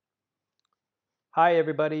Hi,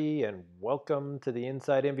 everybody, and welcome to the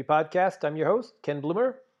Inside Envy podcast. I'm your host, Ken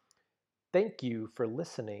Bloomer. Thank you for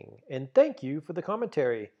listening, and thank you for the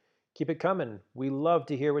commentary. Keep it coming. We love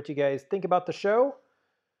to hear what you guys think about the show.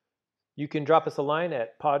 You can drop us a line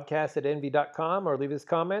at podcast@envy.com or leave us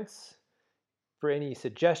comments for any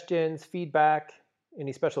suggestions, feedback,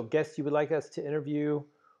 any special guests you would like us to interview,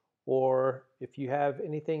 or if you have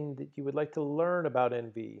anything that you would like to learn about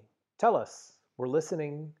Envy. Tell us. We're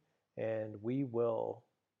listening, and we will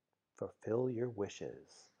fulfill your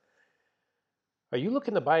wishes. Are you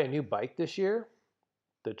looking to buy a new bike this year?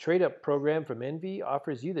 The Trade Up program from Envy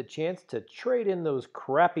offers you the chance to trade in those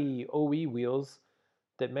crappy OE wheels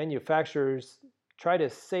that manufacturers try to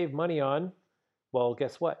save money on. Well,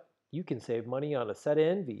 guess what? You can save money on a set of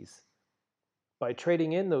Envies by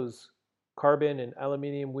trading in those carbon and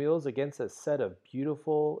aluminum wheels against a set of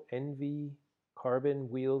beautiful Envy carbon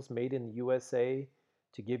wheels made in the USA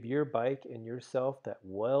to give your bike and yourself that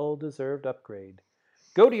well-deserved upgrade.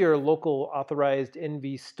 Go to your local authorized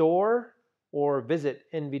Envy store or visit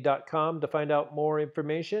envy.com to find out more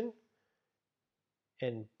information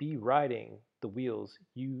and be riding the wheels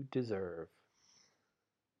you deserve.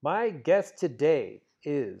 My guest today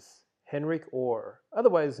is Henrik Orr,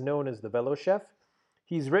 otherwise known as the Velo Chef.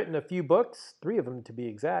 He's written a few books, 3 of them to be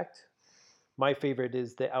exact. My favorite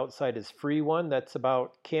is the Outside is Free one. That's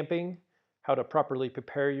about camping, how to properly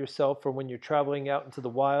prepare yourself for when you're traveling out into the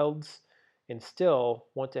wilds and still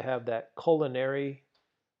want to have that culinary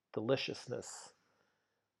deliciousness.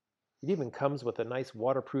 It even comes with a nice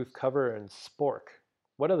waterproof cover and spork.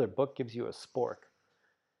 What other book gives you a spork?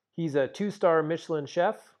 He's a 2-star Michelin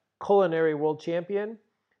chef, culinary world champion,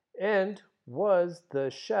 and was the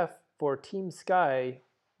chef for Team Sky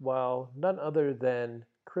while none other than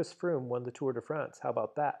Chris Froome won the Tour de France. How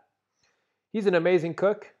about that? He's an amazing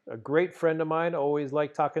cook, a great friend of mine. Always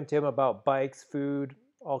like talking to him about bikes, food,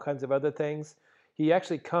 all kinds of other things. He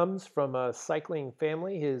actually comes from a cycling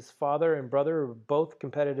family. His father and brother are both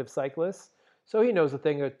competitive cyclists, so he knows a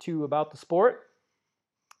thing or two about the sport,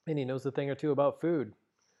 and he knows a thing or two about food.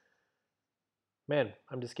 Man,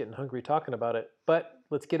 I'm just getting hungry talking about it. But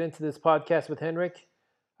let's get into this podcast with Henrik.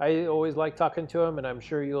 I always like talking to him, and I'm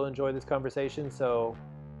sure you'll enjoy this conversation. So,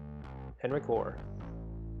 Henrik Orr.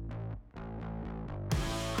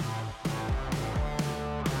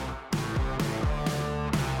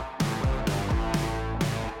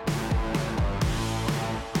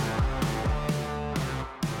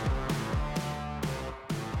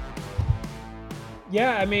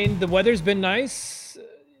 Yeah, I mean, the weather's been nice.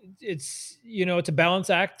 It's a balance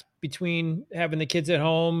act between having the kids at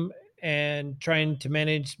home and trying to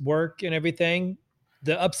manage work and everything.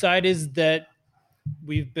 The upside is that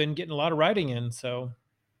we've been getting a lot of riding in. So,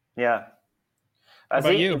 Yeah, how I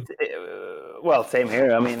about see. you? Well, same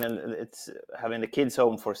here. I mean, it's having the kids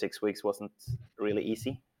home for 6 weeks wasn't really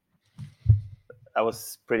easy. That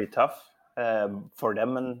was pretty tough for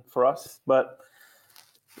them and for us. But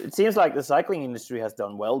it seems like the cycling industry has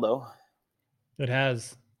done well, though. It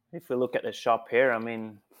has. If we look at the shop here, I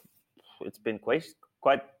mean, it's been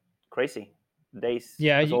quite crazy days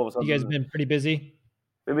Yeah, because you, all of a you guys sudden been pretty busy.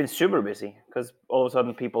 we've been super busy because all of a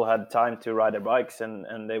sudden people had time to ride their bikes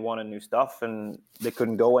and they wanted new stuff and they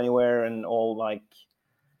couldn't go anywhere and all like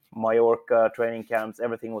Mallorca training camps,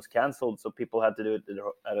 everything was cancelled, so people had to do it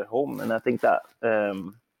at home, and I think that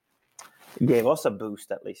gave us a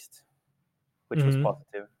boost at least, which was Mm-hmm.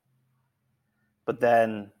 positive. But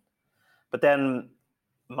then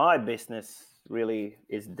my business really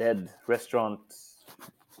is dead. Restaurants,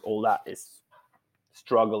 all that is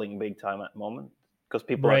struggling big time at the moment because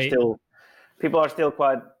Right. people are still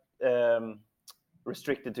quite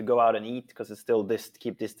restricted to go out and eat because it's still this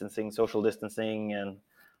keep distancing, social distancing, and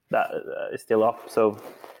that is still up. So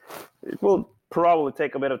it will probably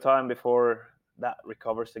take a bit of time before that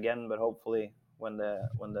recovers again, but hopefully when the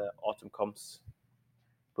autumn comes,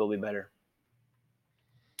 will be better.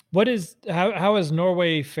 How has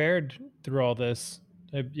Norway fared through all this?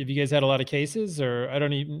 Have you guys had a lot of cases, or I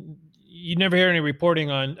don't even you never hear any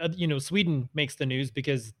reporting on? Sweden makes the news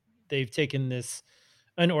because they've taken this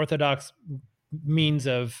unorthodox means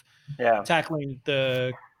of Yeah, tackling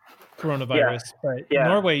the yeah, coronavirus, but yeah.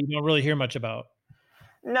 Norway you don't really hear much about.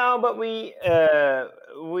 No, but we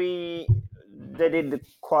they did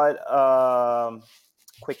quite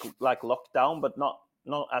quick like lockdown, but not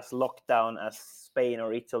as lockdown as Spain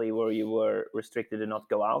or Italy, where you were restricted to not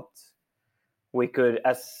go out. We could,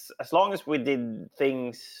 as long as we did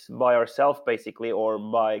things by ourselves basically, or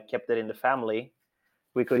by kept it in the family,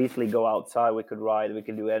 we could easily go outside, we could ride, we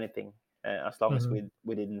could do anything, as long as Mhm.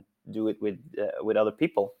 we didn't do it with other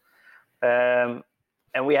people. um,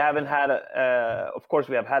 and we haven't had of course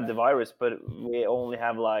we have had the virus, but we only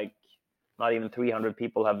have like not even 300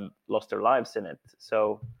 people have lost their lives in it.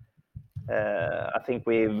 So I think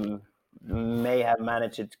we may have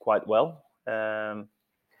managed it quite well, and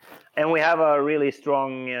we have a really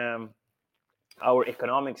strong. Our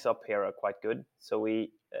economics up here are quite good, so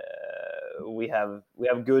we have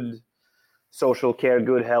good social care,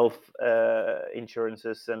 good health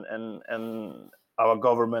insurances, and our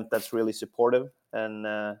government that's really supportive,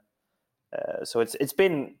 and so it's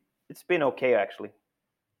been okay actually.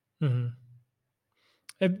 Mm-hmm.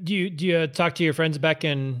 Do you talk to your friends back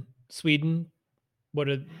in Sweden?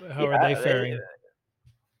 How are they faring?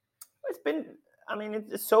 It's been. I mean,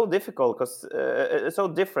 it's so difficult because it's so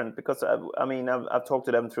different. Because I've talked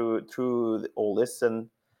to them through all this, and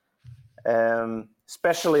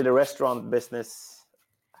especially the restaurant business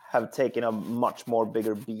have taken a much more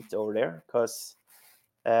bigger beat over there because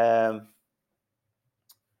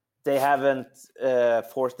they haven't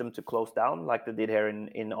forced them to close down like they did here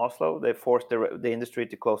in Oslo. They forced the industry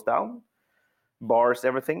to close down, bars,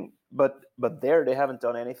 everything. But there they haven't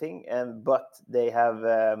done anything, but they have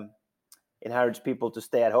encouraged people to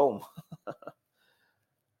stay at home.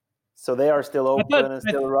 So they are still open and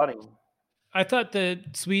still running. I thought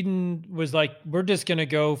that Sweden was like, we're just going to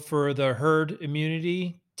go for the herd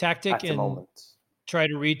immunity tactic and try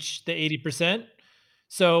to reach the 80%.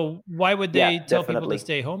 So why would they tell people to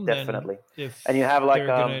stay home then? If and you have like they're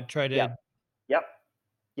going to try to. Yep.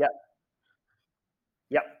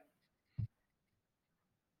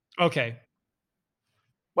 Okay.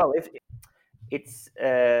 Well, if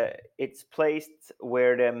it's placed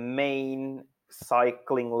where the main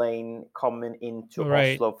cycling lane coming into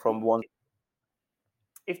Oslo from one.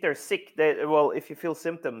 If they're sick, if you feel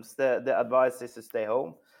symptoms, the advice is to stay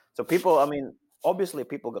home. So people, I mean, obviously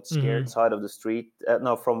people got scared side of the street,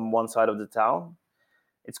 from one side of the town.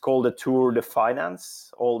 It's called the Tour de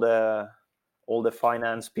Finance. All the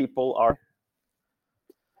finance people are.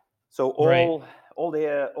 So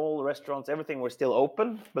all restaurants, everything were still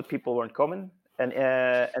open, but people weren't coming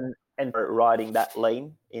and riding that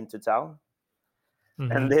lane into town.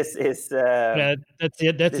 Mm-hmm. And this is that's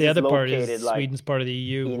the other part is Sweden's part of the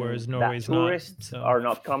EU, whereas Norway's not. Tourists are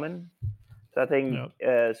not coming. So I think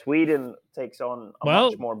Sweden takes on a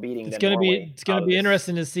much more beating than Norway. It's going to be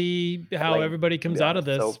interesting to see how everybody comes out of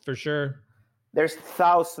this, for sure. There's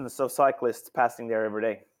thousands of cyclists passing there every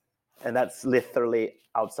day, and that's literally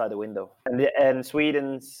outside the window. And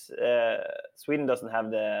Sweden doesn't have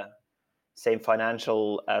the same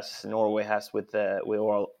financial as Norway has with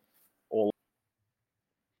all.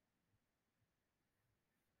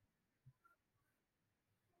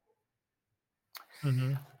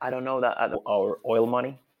 Mm-hmm. I don't know that our oil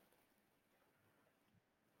money.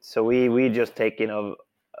 So we just take in of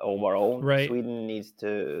our own. Right. Sweden needs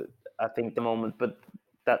to, I think, the moment, but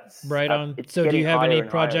that's right on. So do you have any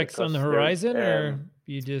projects on the horizon, or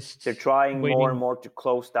you just they're trying waiting? More and more to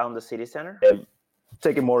close down the city center? They're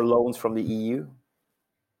taking more loans from the EU.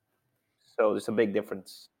 So there's a big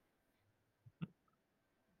difference.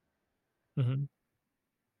 Mm-hmm.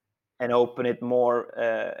 And open it more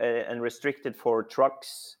and restrict it for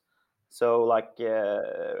trucks. So like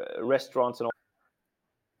restaurants and all.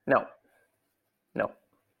 No.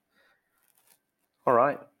 All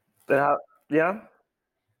right. Yeah.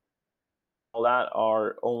 All that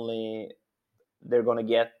are only, they're going to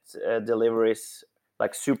get deliveries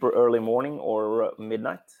like super early morning or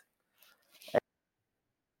midnight.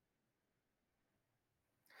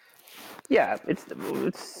 Yeah,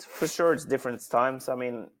 it's for sure it's different times. I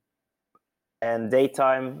mean, and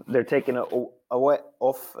daytime they're taking away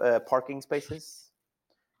off parking spaces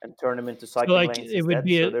and turn them into cycling lanes it would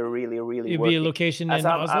instead. So they're really it'd be a location in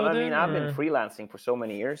Oslo. I've been freelancing for so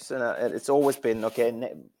many years, and it's always been okay.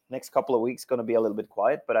 Next couple of weeks going to be a little bit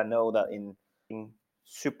quiet, but I know that in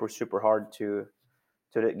super hard to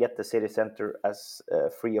get the city center as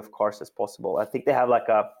free of cars as possible. I think they have like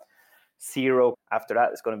a 0. After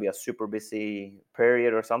that, it's going to be a super busy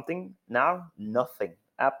period or something. Now, nothing,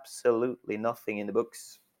 absolutely nothing in the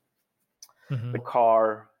books. Mm-hmm. With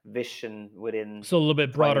car vision within so a little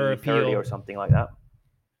bit broader appeal or something like that,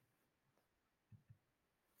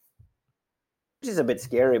 which is a bit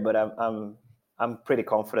scary. But I'm pretty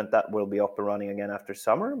confident that we'll be up and running again after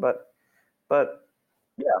summer. But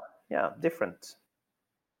yeah, different.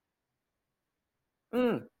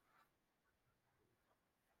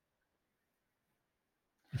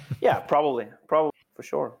 Yeah, probably for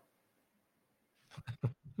sure.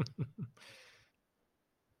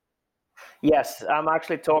 Yes, I'm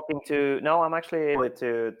actually talking to. No, I'm actually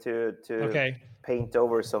to okay. paint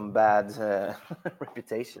over some bad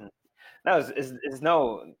reputation. No, it's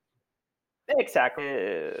no exactly. Do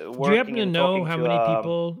you happen Working to and know talking how to many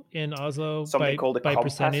people in Oslo something called the by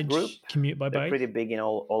Compass Group. percentage commute by They're bike? pretty big in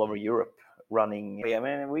all over Europe. Running, I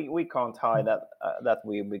mean, we can't hide that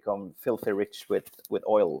we become filthy rich with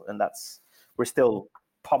oil, and we're still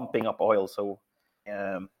pumping up oil. So,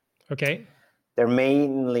 Okay. their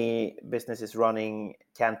mainly business is running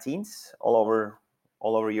canteens all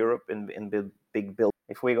over Europe in big build.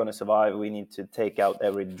 If we're going to survive, we need to take out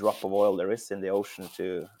every drop of oil there is in the ocean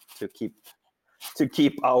to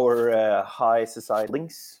keep our high society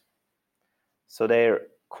links. So they're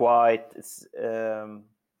quite.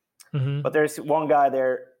 But there's one guy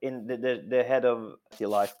there in the head of the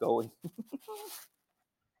life going.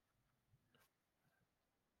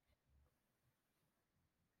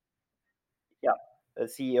 Yeah, the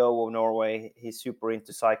CEO of Norway. He's super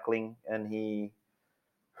into cycling, and he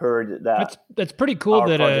heard that that's pretty cool our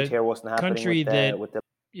that project a here wasn't happening country that with the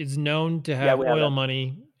is known to have we have oil that.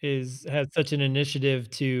 money has such an initiative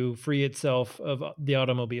to free itself of the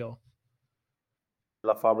automobile.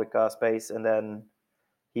 La Fabrica space, and then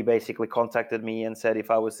he basically contacted me and said if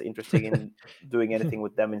I was interested in doing anything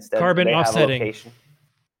with them instead. Carbon they offsetting. have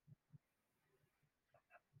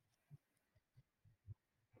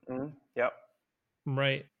a location. Yeah.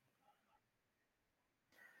 Right.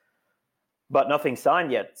 But nothing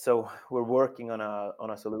signed yet, so we're working on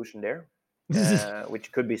a solution there,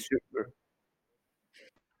 which could be super.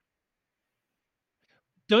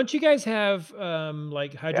 Don't you guys have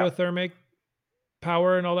like hydrothermic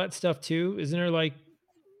power and all that stuff too? Isn't there like,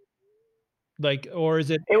 or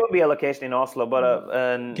is it? It would be a location in Oslo,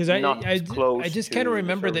 but Because not close. I just kind of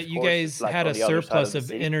remember that you guys had a surplus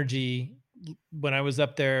of energy when I was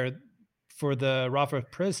up there for the Rafa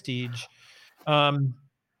Prestige.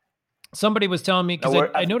 Somebody was telling me, because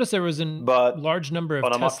I noticed there was a large number of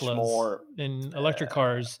Teslas in electric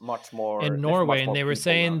cars in Norway, and they were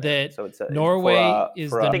saying that Norway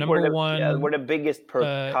is the number one we're the biggest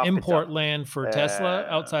import land for Tesla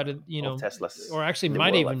outside of, Teslas, or actually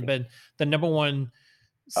might even been the number one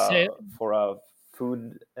for a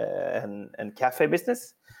food and cafe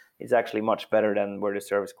business. It's actually much better than where the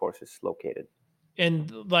service course is located.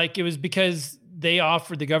 And like, it was because the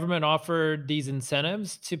government offered these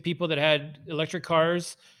incentives to people that had electric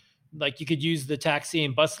cars. Like, you could use the taxi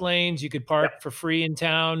and bus lanes, you could park for free in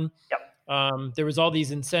town. There was all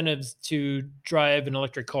these incentives to drive an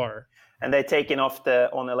electric car. And they taken off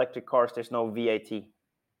on electric cars, there's no VAT.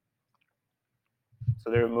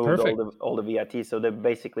 So they removed all the VAT. So they're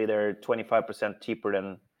 25% cheaper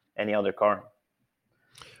than any other car.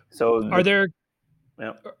 So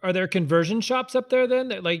are there conversion shops up there then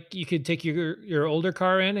that, like, you could take your older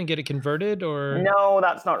car in and get it converted? Or no,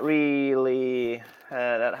 that's not really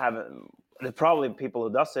that haven't. There's probably people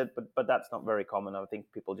who does it, but that's not very common. I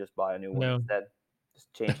think people just buy a new one instead.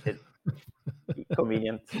 Just changed it.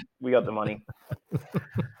 Convenient. We got the money.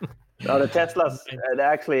 Now the Teslas,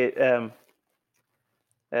 actually,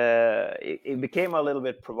 it became a little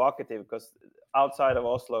bit provocative because outside of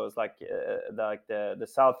Oslo is like the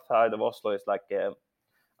south side of Oslo is like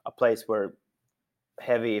a place where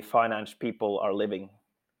heavy finance people are living.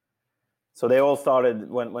 So they all started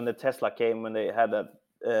when the Tesla came, when they had that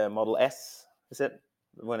Model S, is it?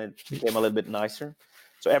 When it became a little bit nicer.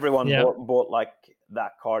 So everyone bought like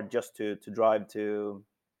that car just to drive to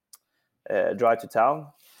town.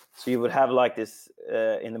 So you would have like this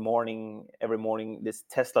in the morning, every morning, this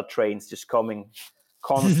Tesla trains just coming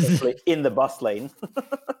constantly in the bus lane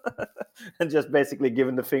and just basically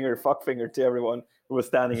giving the fuck finger to everyone who was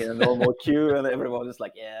standing in a normal queue, and everyone was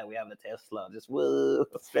like, yeah, we have the Tesla, just whoa,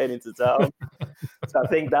 straight into town. So I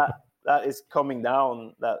think that is coming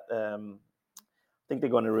down, that I think they're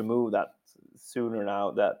going to remove that sooner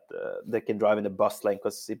now, that they can drive in the bus lane,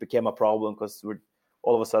 because it became a problem because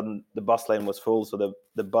all of a sudden the bus lane was full, so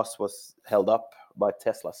the bus was held up by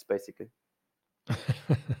Teslas basically.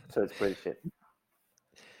 So it's pretty shit.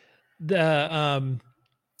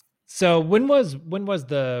 So when was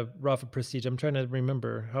the Rafa Prestige? I'm trying to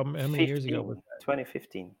remember how many years ago was that?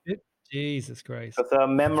 2015. Jesus Christ! Because a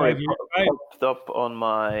memory popped up on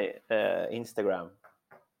my Instagram.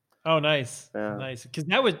 Oh, nice, nice. Because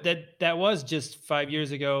that was just 5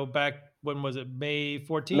 years ago. Back when was it? May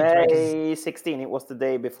 14th. May 16. It was the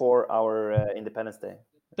day before our Independence Day.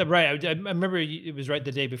 Right. I remember it was right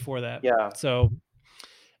the day before that. Yeah. So,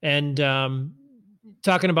 and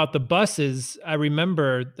talking about the buses, I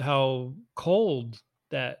remember how cold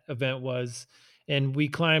that event was, and we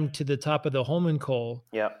climbed to the top of the Holmenkoll.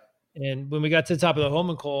 Yeah. And when we got to the top of the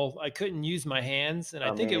Holmenkoll, I couldn't use my hands, and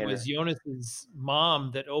I think it was Jonas's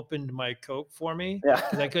mom that opened my Coke for me,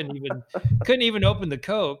 because I couldn't even open the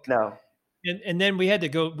Coke. No. And then we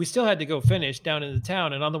still had to go finish down in the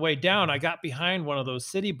town. And on the way down, I got behind one of those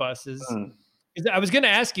city buses. Mm. I was going to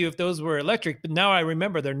ask you if those were electric, but now I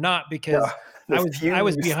remember they're not, because The I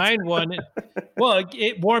was fumes. behind one. Well,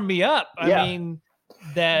 it warmed me up. I Yeah. mean,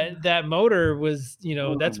 that motor was,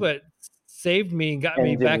 that's what saved me and got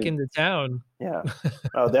me back into town. Yeah.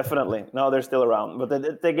 Oh, definitely. No, they're still around, but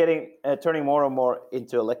they're getting turning more and more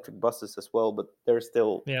into electric buses as well. But there's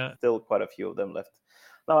still quite a few of them left.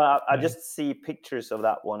 No, I just see pictures of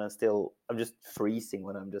that one, and still I'm just freezing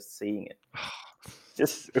when I'm just seeing it.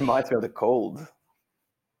 Just reminds me of the cold.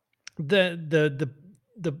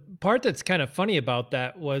 The part that's kind of funny about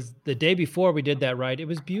that was the day before we did that ride. It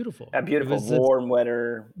was beautiful. Yeah, beautiful, It was warm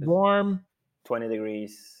weather. Warm, 20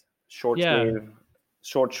 degrees, short sleeve,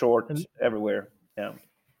 short everywhere. Yeah.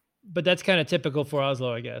 But that's kind of typical for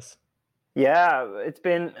Oslo, I guess. Yeah, it's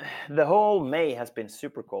been the whole May has been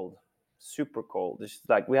super cold. Super cold. It's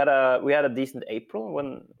like we had a decent April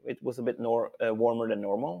when it was a bit warmer than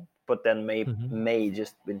normal, but then May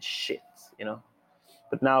just been shit,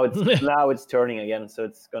 But now it's turning again, so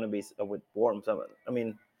it's gonna be a bit warm. So I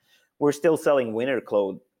mean, we're still selling winter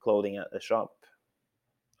clothing at the shop.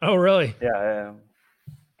 Oh, really? Yeah.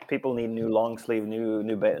 People need new long sleeve,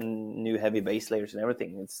 new heavy base layers and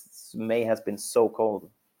everything. May has been so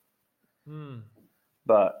cold.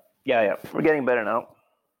 But yeah, we're getting better now.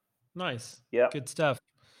 Nice. Yeah. Good stuff.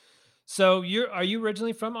 So are you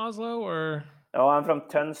originally from Oslo, or? Oh, I'm from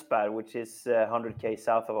Tønsberg, which is 100k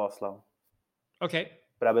south of Oslo. Okay.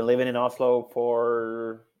 But I've been living in Oslo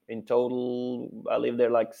in total, I lived there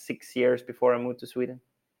like 6 years before I moved to Sweden.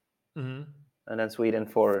 And then Sweden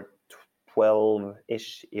for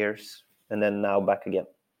 12-ish years, and then now back again.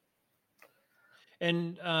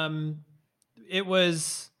 And it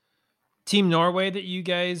was Team Norway that you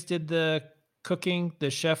guys did the cooking,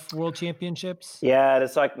 the Chef World Championships? Yeah,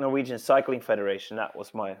 the Norwegian Cycling Federation. That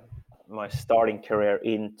was my starting career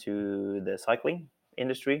into the cycling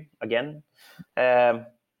industry again. And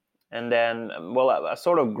then, I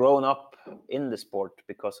sort of grown up in the sport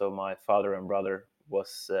because of my father and brother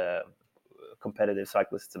was competitive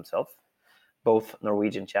cyclists himself, both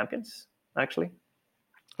Norwegian champions, actually.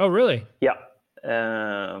 Oh, really? Yeah.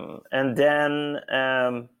 And then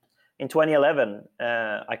in 2011,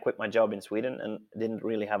 I quit my job in Sweden and didn't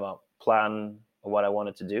really have a plan of what I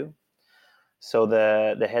wanted to do. So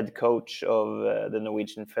the head coach of the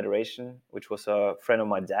Norwegian Federation, which was a friend of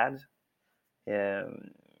my dad,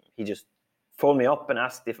 he just phoned me up and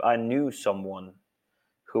asked if I knew someone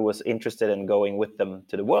who was interested in going with them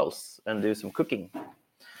to the Worlds and do some cooking.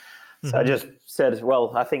 So I just said,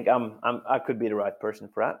 well, I think I could be the right person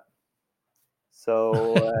for that.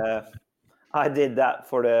 So I did that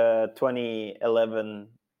for the 2011,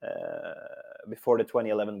 before the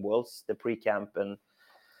 2011 Worlds, the pre-camp, and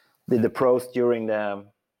did the pros during the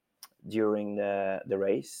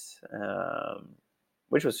race,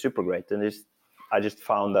 which was super great. And I just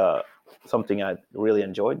found something I really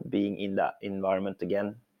enjoyed, being in that environment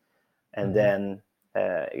again, and then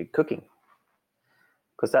cooking.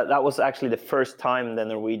 Because that was actually the first time the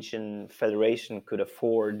Norwegian Federation could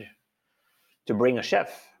afford to bring a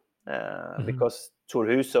chef, because Thor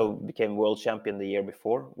Hushovd became world champion the year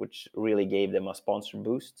before, which really gave them a sponsor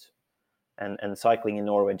boost, and cycling in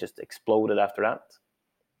Norway just exploded after that.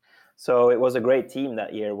 So it was a great team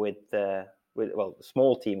that year with a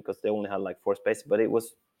small team, because they only had like 4 spaces, but it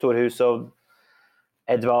was Thor Hushovd,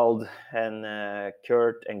 Edvald, and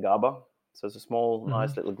Kurt and Gaba. So it's a small,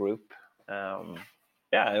 nice little group.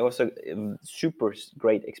 It was a super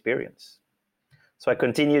great experience. So I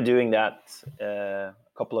continued doing that a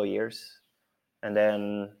couple of years, and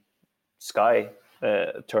then Sky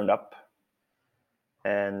turned up.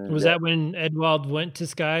 And was that when Edvald went to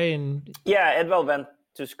Sky? And yeah, Edvald went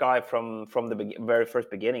to Sky from the very first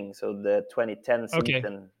beginning. So the 2010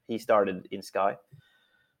 season, he started in Sky.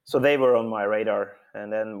 So they were on my radar.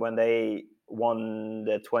 And then when they won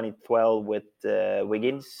the 2012 with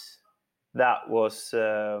Wiggins, that was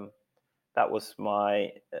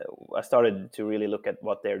my I started to really look at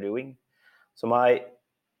what they're doing. So my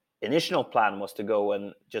initial plan was to go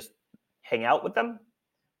and just hang out with them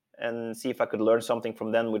and see if I could learn something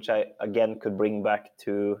from them, which I again could bring back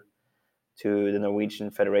to the Norwegian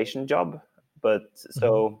Federation job. But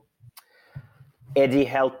so Eddie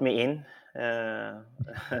helped me in,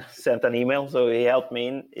 sent an email, so he helped me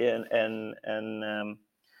in, and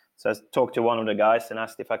so I talked to one of the guys and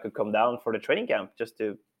asked if I could come down for the training camp just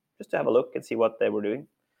to have a look and see what they were doing.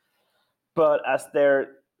 But as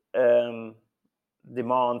their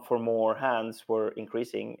demand for more hands were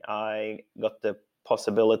increasing, I got the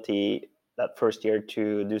possibility that first year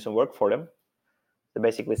to do some work for them. They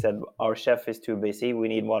basically said, our chef is too busy. We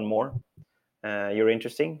need one more. You're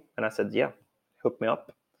interesting? And I said, yeah, hook me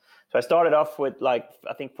up. So I started off with I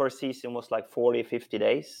think first season was 40, 50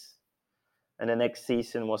 days. And the next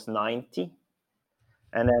season was 90.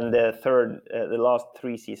 And then the last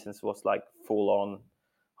 3 seasons was full on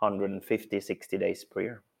 150, 60 days per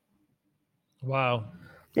year. Wow.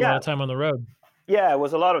 A Yeah. lot of time on the road. Yeah, it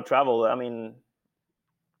was a lot of travel. I mean,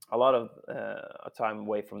 a lot of time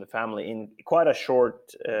away from the family in quite a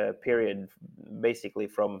short period. Basically,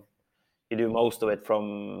 you do most of it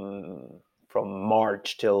from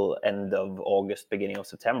March till end of August, beginning of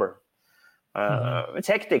September. It's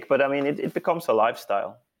hectic, but I mean, it becomes a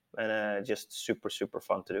lifestyle, and just super, super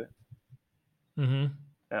fun to do. Mm-hmm.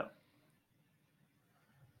 Yeah.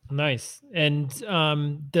 Nice. And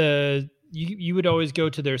you would always go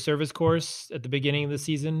to their service course at the beginning of the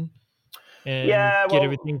season and get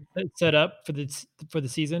everything set up for the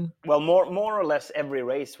season. Well, more or less every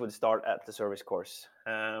race would start at the service course.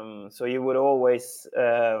 So you would always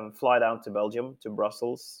fly down to Belgium, to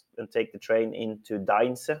Brussels, and take the train into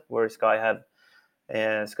Deinze, where Sky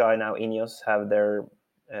now Ineos have their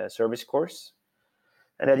service course.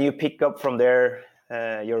 And then you pick up from there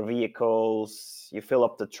your vehicles, you fill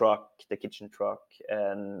up the kitchen truck,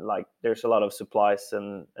 and there's a lot of supplies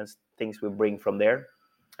and things we bring from there.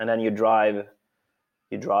 And then you drive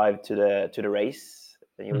to the race.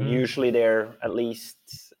 And you're usually there at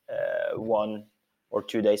least 1 or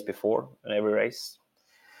 2 days before in every race.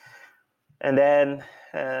 And then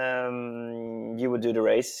you would do the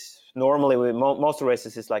race. Normally, most of the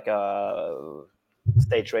races is like a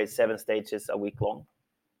stage race, 7 stages a week long.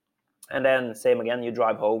 And then same again, you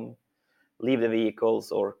drive home, leave the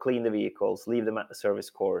vehicles or clean the vehicles, leave them at the service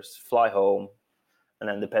course, fly home. And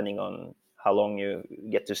then depending on how long you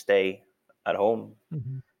get to stay at home,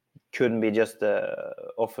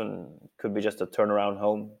 often could be just a turnaround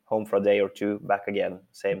home for a day or 2, back again,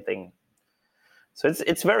 same thing. So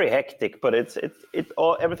it's very hectic, but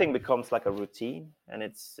everything becomes like a routine, and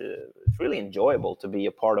it's really enjoyable to be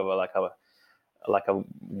a part of a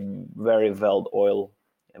very well-oiled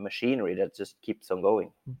machinery that just keeps on going.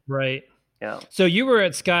 Right. Yeah. So you were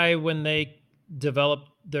at Sky when they developed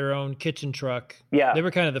their own kitchen truck. Yeah. They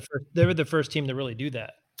were kind of the first. They were the first team to really do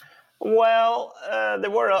that. Well, there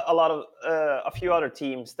were a few other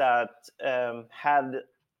teams that had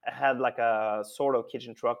like a sort of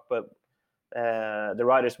kitchen truck, but the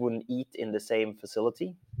riders wouldn't eat in the same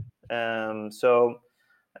facility. A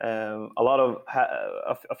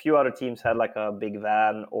few other teams had like a big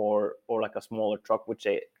van or like a smaller truck which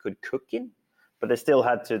they could cook in, but they still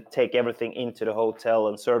had to take everything into the hotel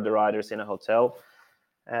and serve the riders in a hotel.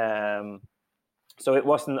 So it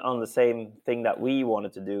wasn't on the same thing that we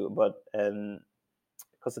wanted to do, but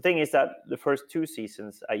because the thing is that the first 2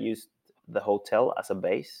 seasons I used the hotel as a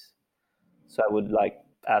base, so I would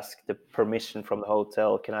ask the permission from the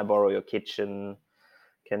hotel. Can I borrow your kitchen?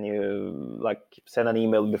 Can you send an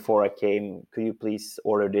email before I came? Could you please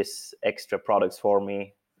order this extra products for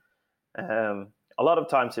me? A lot of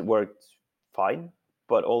times it worked fine,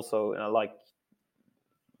 but also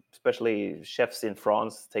especially chefs in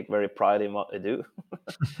France take very pride in what they do.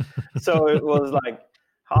 So it was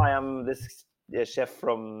hi, I'm this chef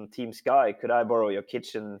from Team Sky. Could I borrow your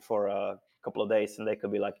kitchen for a couple of days? And they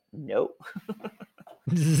could be like, no.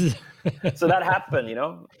 So that happened,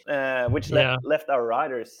 which left our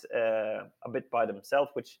riders a bit by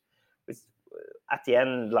themselves, which at the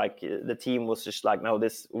end, the team was just no,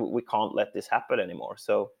 we can't let this happen anymore.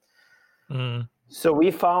 So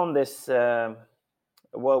we found this.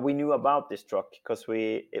 We knew about this truck because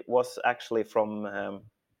it was actually from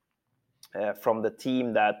the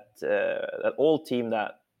team that old team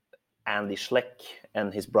that Andy Schleck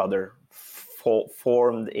and his brother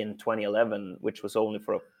formed in 2011, which was only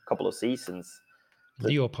for a couple of seasons.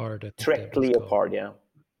 Leopard. Trek Leopard,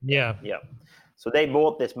 yeah. So they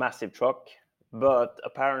bought this massive truck, but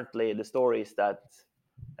apparently the story is that,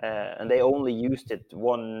 and they only used it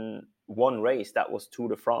one race, that was Tour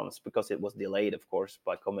de France, because it was delayed, of course,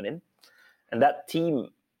 by coming in. And that team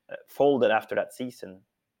folded after that season.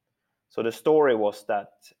 So the story was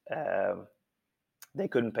that they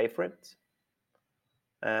couldn't pay for it.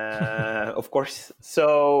 Of course.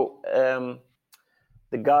 So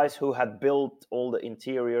the guys who had built all the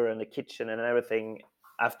interior and the kitchen and everything,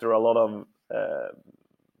 after a lot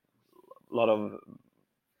of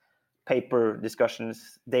paper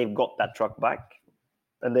discussions, they've got that truck back,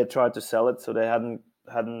 and they tried to sell it. So they hadn't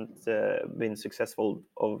been successful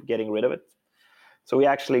of getting rid of it. So we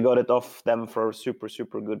actually got it off them for a super,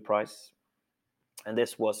 super good price. And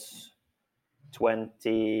this was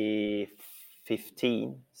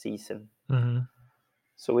 2015 season.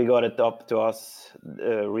 So we got it up to us,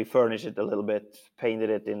 refurnished it a little bit,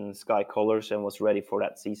 painted it in sky colors, and was ready for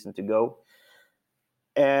that season to go.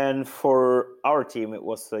 And for our team, it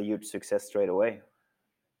was a huge success straight away,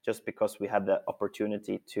 just because we had the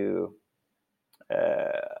opportunity to.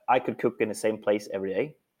 I could cook in the same place every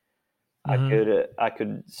day. I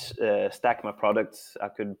could stack my products. I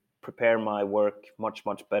could prepare my work much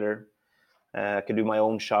better. I could do my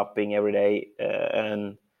own shopping every day,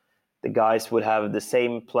 and the guys would have the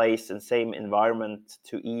same place and same environment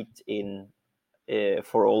to eat in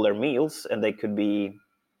for all their meals, and they could be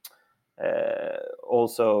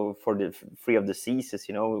also for the free of diseases.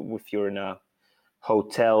 You know, if you're in a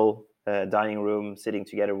hotel dining room sitting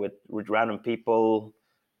together with random people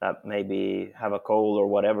that maybe have a cold or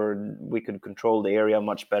whatever, we could control the area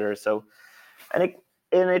much better. So, and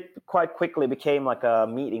it quite quickly became like a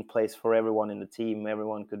meeting place for everyone in the team.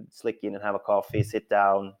 Everyone could slick in and have a coffee, sit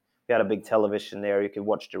down. We had a big television there. You could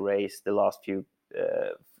watch the race, the last few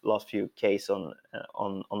Ks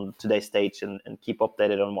on today's stage, and keep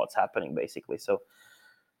updated on what's happening, basically. So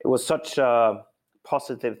it was such a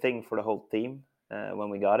positive thing for the whole team when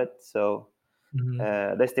we got it. So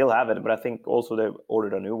they still have it, but I think also they've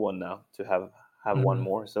ordered a new one now to have one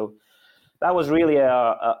more. So that was really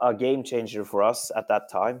a game changer for us at that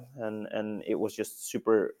time, and it was just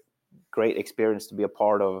super great experience to be a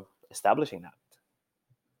part of establishing that.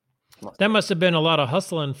 That must have been a lot of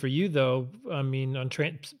hustling for you, though. I mean,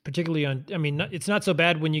 particularly on. I mean, it's not so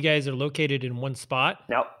bad when you guys are located in one spot.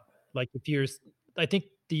 No, like if you're, I think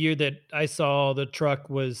the year that I saw the truck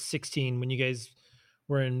was 16 when you guys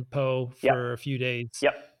were in Po for a few days.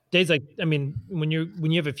 Yep. Days like, I mean, when you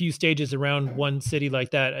have a few stages around one city like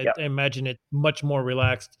that, I imagine it's much more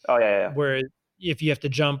relaxed. Oh yeah. Where if you have to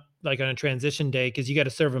jump like on a transition day, because you got to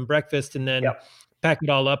serve them breakfast and then pack it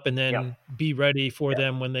all up and then be ready for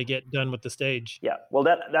them when they get done with the stage. Yeah, well,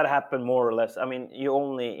 that happened more or less. I mean, you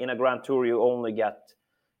only in a Grand Tour you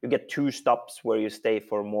get 2 stops where you stay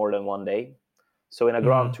for more than 1 day. So in a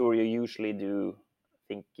Grand Tour you usually do, I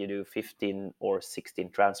think you do 15 or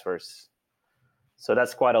 16 transfers. So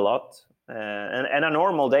that's quite a lot. And a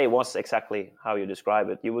normal day was exactly how you describe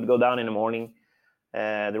it. You would go down in the morning,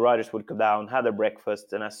 the riders would go down, have their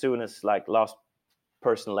breakfast, and as soon as like last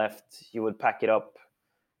person left, you would pack it up.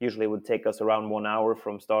 Usually it would take us around 1 hour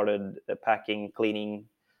from started packing, cleaning,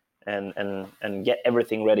 and get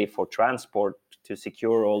everything ready for transport to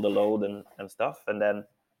secure all the load and stuff. And then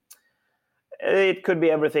it could be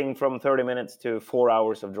everything from 30 minutes to 4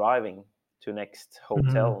 hours of driving to next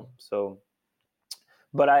hotel. So,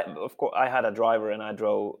 but of course I had a driver and I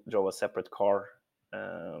drove a separate car.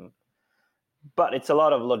 But it's a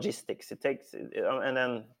lot of logistics. It takes, and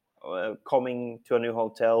then coming to a new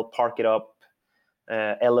hotel, park it up,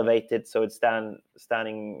 elevate it so it's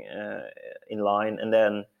standing in line, and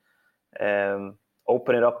then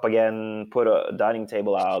open it up again, put a dining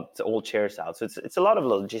table out, all chairs out. So it's a lot of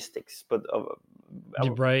logistics, but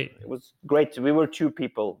right. It was great. We were 2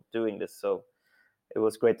 people doing this, so it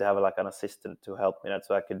was great to have like an assistant to help me, that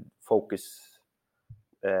so I could focus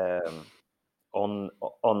on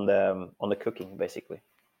the cooking, basically.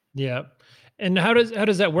 Yeah. And how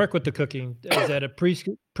does that work with the cooking? Is that a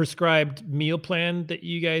prescribed meal plan that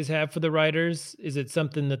you guys have for the riders? Is it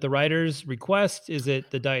something that the riders request? Is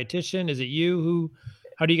it the dietitian? Is it you?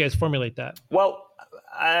 How do you guys formulate that? Well,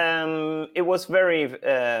 it was very,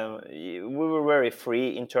 we were very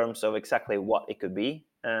free in terms of exactly what it could be.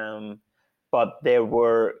 But there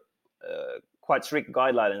were quite strict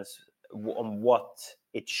guidelines on what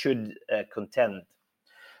it should contain.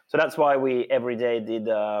 So that's why we every day did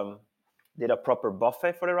a proper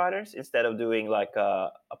buffet for the riders instead of doing like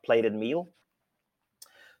a plated meal.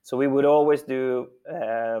 So we would always do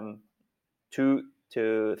 2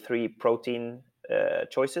 to 3 protein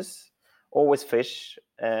choices, always fish,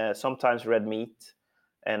 sometimes red meat,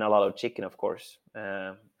 and a lot of chicken, of course.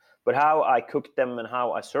 But how I cooked them and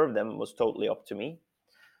how I served them was totally up to me.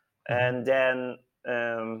 And then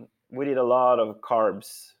we did a lot of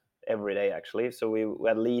carbs every day, actually. So we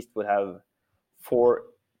at least would have 4,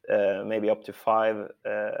 maybe up to 5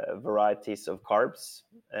 varieties of carbs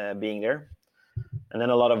being there. And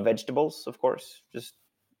then a lot of vegetables, of course, just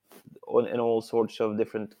in all sorts of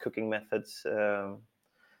different cooking methods.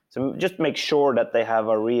 So just make sure that they have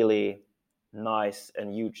a really nice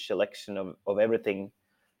and huge selection of everything.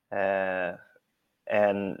 And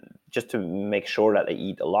just to make sure that they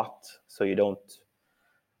eat a lot, so you don't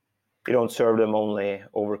serve them only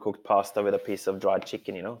overcooked pasta with a piece of dried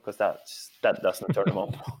chicken, because that doesn't turn them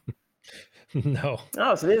on. No.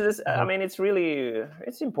 So this is, I mean, it's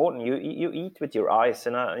important. You eat with your eyes,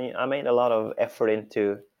 and I made a lot of effort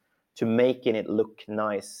into to making it look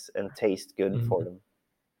nice and taste good for them.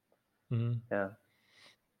 Mm-hmm. Yeah.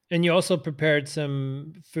 And you also prepared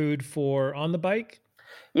some food for on the bike?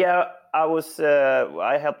 Yeah, I was.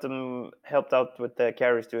 I helped out with the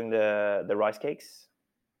carriers doing the rice cakes,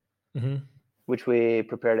 which we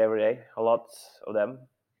prepared every day. A lot of them.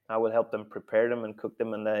 I would help them prepare them and cook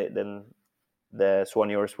them, and then the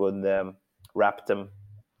soigneurs would wrap them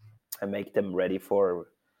and make them ready for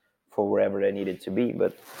wherever they needed to be.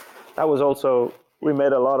 But that was also, we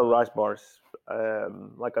made a lot of rice bars,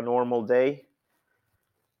 like a normal day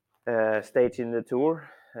stage in the tour.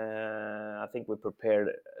 I think we prepared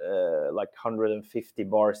like 150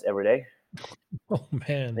 bars every day. Oh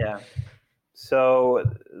man. Yeah. So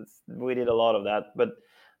we did a lot of that, but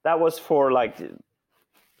that was for like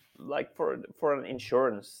for an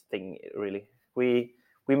insurance thing, really. We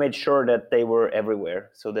made sure that they were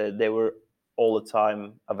everywhere, so that they were all the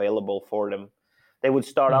time available for them. They would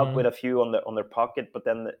start out with a few on their pocket, but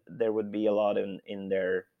then there would be a lot in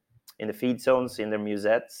the feed zones, in their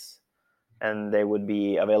musettes, and they would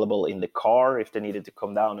be available in the car if they needed to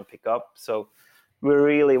come down and pick up. So there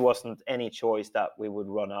really wasn't any choice that we would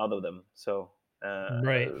run out of them. So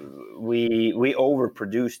Right. we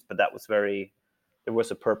overproduced, but that was there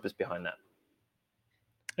was a purpose behind that.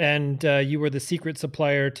 And you were the secret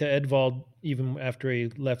supplier to Edvald even after he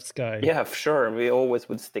left Sky. Yeah, for sure. We always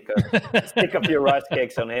would stick a few rice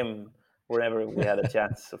cakes on him whenever we had a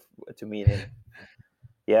chance to meet him.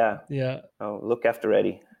 Yeah. Yeah. Oh, look after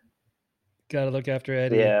Eddie. Got to look after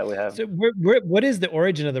Eddie. Yeah, we have. So what is the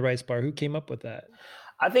origin of the rice bar? Who came up with that?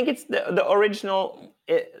 I think it's the original.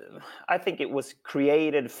 I think it was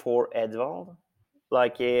created for Edvald,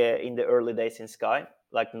 like in the early days in Sky,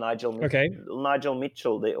 like Nigel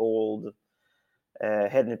Mitchell, the old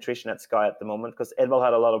head nutrition at Sky at the moment, because Edvald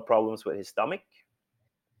had a lot of problems with his stomach,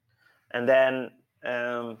 and then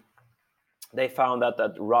they found out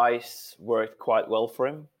that rice worked quite well for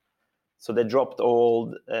him. So they dropped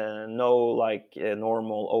old,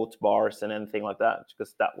 normal oat bars and anything like that,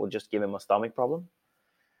 because that would just give him a stomach problem.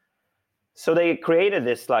 So they created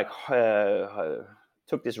this,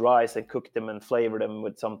 took this rice and cooked them and flavored them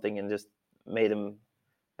with something and just made them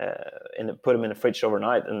and put them in the fridge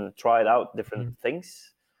overnight and tried out different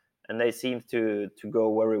things. And they seemed to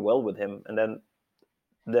go very well with him. And then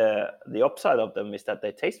the upside of them is that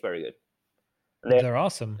they taste very good. They're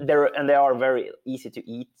awesome. They are very easy to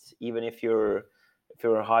eat, even if you're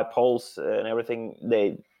a high pulse and everything.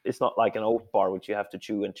 It's not like an oat bar which you have to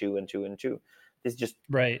chew and chew and chew and chew. It's just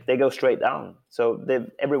right. They go straight down. So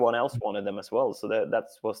everyone else wanted them as well. So that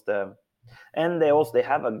was and they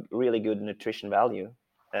have a really good nutrition value.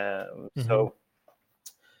 So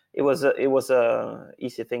it was a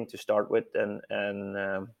easy thing to start with, and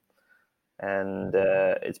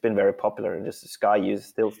it's been very popular. And just Sky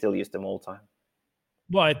still use them all the time.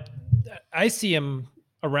 Well, I see them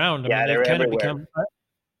around. I mean, they've kind everywhere. of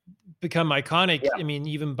become iconic. Yeah. I mean,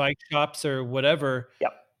 even bike shops or whatever. Yeah.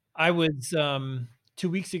 I was 2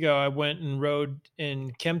 weeks ago. I went and rode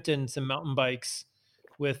in Kempton some mountain bikes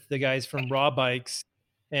with the guys from Raw Bikes,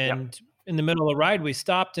 and in the middle of the ride, we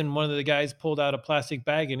stopped, and one of the guys pulled out a plastic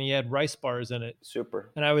bag, and he had rice bars in it.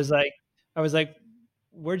 Super. And I was like,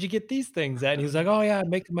 where'd you get these things at? And he was like, oh yeah, I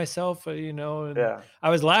make them myself, And I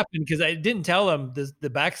was laughing because I didn't tell him the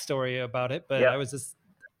backstory about it, but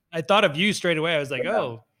I thought of you straight away. I was like,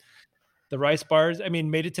 oh, the rice bars. I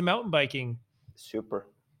mean, made it to mountain biking. Super.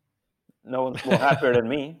 No one's more happier than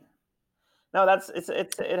me. No, it has.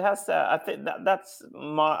 I think that's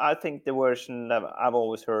I think the version that I've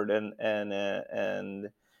always heard, and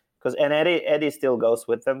Eddie still goes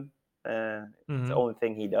with them. It's the only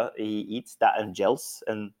thing he does. He eats that and gels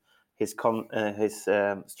and his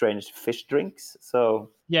strange fish drinks.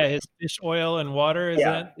 So his fish oil and water.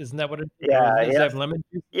 Isn't that what it is? Yeah, does it have lemon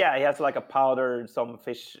juice? Yeah, he has like a powder, some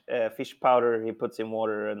fish powder he puts in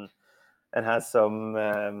water and has some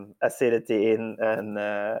acidity in, and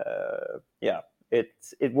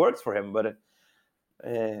it works for him, but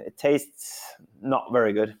it tastes not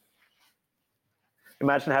very good.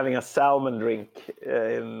 Imagine having a salmon drink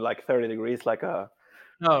in like 30 degrees,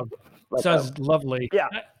 sounds lovely. Yeah.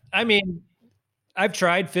 I mean, I've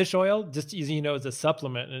tried fish oil, just as a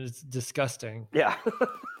supplement, and it's disgusting. Yeah.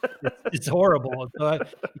 it's horrible. So you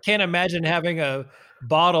can't imagine having a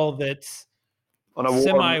bottle that's on a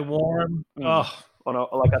semi-warm. On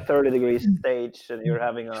a 30 degrees stage, and you're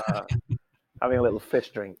having a little fish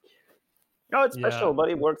drink. No, it's special, but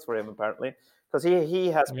it works for him apparently, because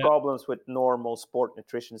he has problems with normal sport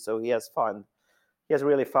nutrition. So he has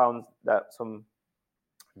really found that some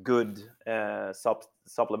good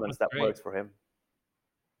supplements that works for him.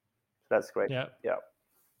 That's great. Yeah.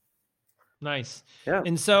 Nice. Yeah.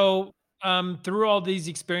 And so through all these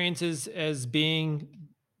experiences as being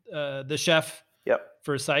the chef Yep.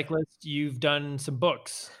 for cyclists, you've done some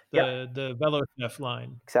books, Yeah. the Velo Chef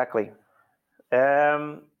line. Exactly.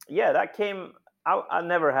 Yeah, that came. I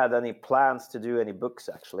never had any plans to do any books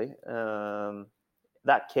actually.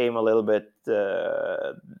 That came a little bit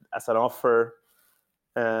as an offer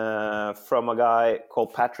from a guy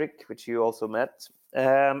called Patrick, which you also met.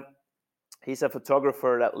 He's a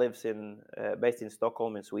photographer that lives based in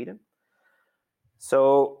Stockholm in Sweden.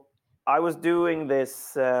 So I was doing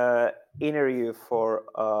this interview for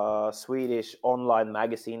a Swedish online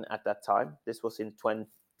magazine at that time. This was in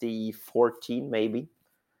 2014, maybe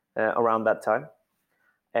around that time.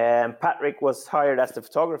 And Patrick was hired as the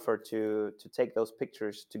photographer to take those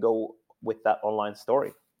pictures to go with that online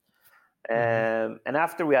story. And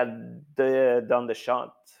after we had done the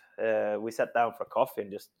shot, we sat down for coffee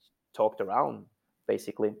and just talked around,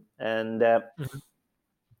 basically. And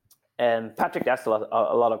Patrick asked a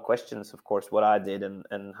lot of questions, of course, what I did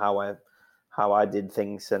and how I did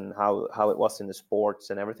things and how it was in the sports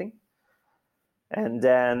and everything. And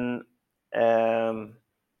then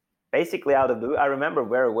basically out of the, I remember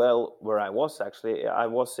very well where I was actually. I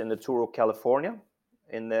was in the Tour of California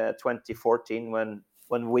in 2014 when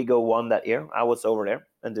Wigo won that year. I was over there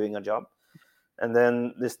and doing a job. And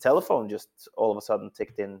then this telephone just all of a sudden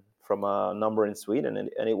ticked in from a number in Sweden,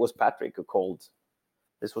 and it was Patrick who called.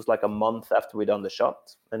 This was like a month after we'd done the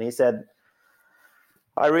shot. And he said,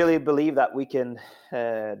 I really believe that we can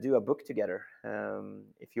do a book together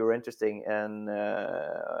if you're interested. And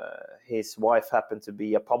his wife happened to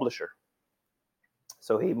be a publisher.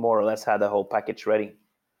 So he more or less had the whole package ready.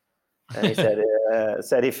 And he said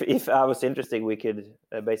if I was interested, we could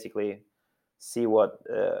basically see what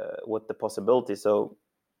the possibility. So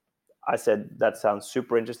I said, that sounds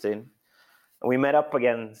super interesting. And we met up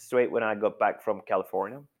again straight when I got back from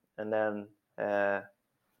California. And then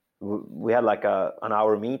we had like an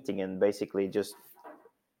hour meeting, and basically just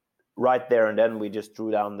right there and then we just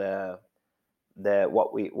drew down the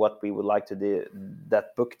what we would like to do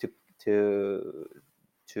that book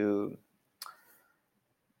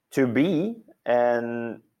to be,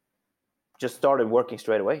 and just started working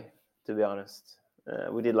straight away, to be honest.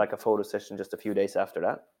 We did like a photo session just a few days after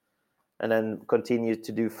that, and then continued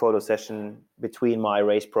to do photo session between my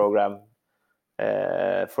race program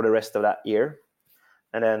for the rest of that year,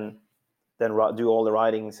 and then do all the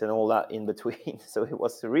ridings and all that in between. So it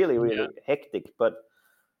was really hectic, but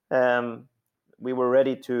we were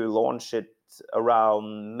ready to launch it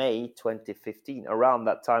around May 2015, around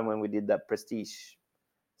that time when we did that Prestige.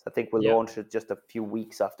 So I think we launched it just a few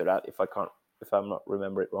weeks after that, if I'm not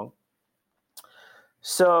remember it wrong.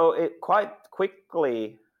 So it quite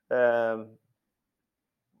quickly, we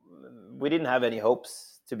didn't have any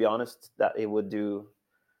hopes, to be honest, that it would do.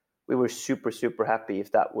 We were super, super happy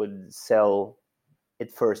if that would sell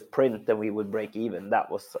it first print, then we would break even. That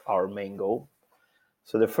was our main goal.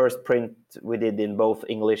 So the first print we did in both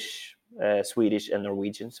English, Swedish, and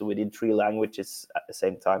Norwegian. So we did 3 languages at the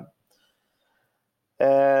same time.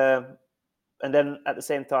 And then at the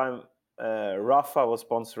same time, Rapha was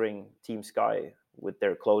sponsoring Team Sky with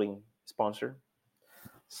their clothing sponsor.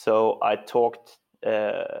 So I talked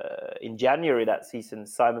in January that season.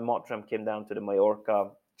 Simon Mottram came down to the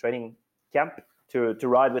Mallorca training camp to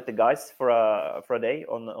ride with the guys for a day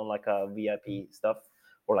on like a VIP stuff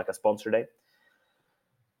or like a sponsor day.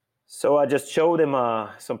 So I just showed him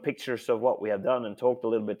some pictures of what we have done and talked a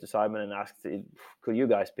little bit to Simon and asked, could you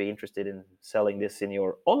guys be interested in selling this in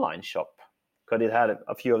your online shop? Because it had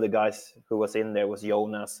a few of the guys who was in there was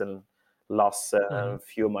Jonas and Lasse and a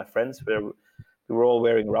few of my friends. We were all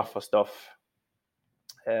wearing Rapha stuff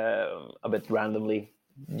a bit randomly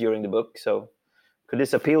during the book. So could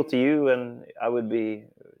this appeal to you? And it would be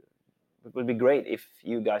great if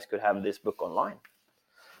you guys could have this book online.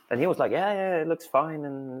 And he was like, yeah, it looks fine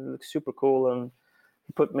and it looks super cool. And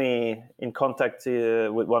he put me in contact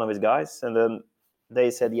with one of his guys. And then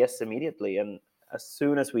they said yes immediately. And as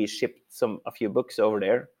soon as we shipped a few books over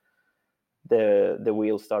there, the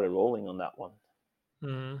wheels started rolling on that one.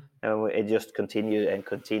 Mm-hmm. And it just continued and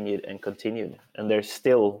continued and continued. And there's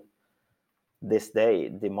still, this day,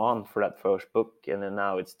 demand for that first book. And then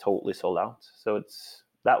now it's totally sold out. So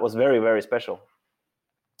that was very, very special.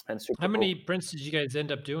 And super How many prints did you guys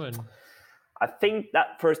end up doing? I think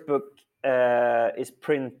that first book is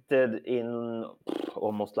printed in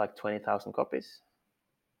almost like 20,000 copies.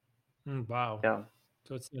 Wow. Yeah.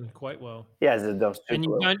 So it's done quite well. Yeah, it's done super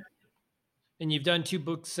well. And you've done 2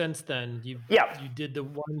 books since then. You did the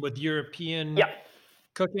one with European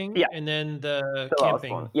cooking and then the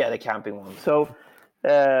camping one. Yeah, the camping one. So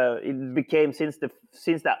it became, since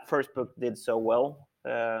that first book did so well.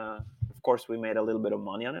 Of course, we made a little bit of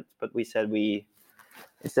money on it, but we said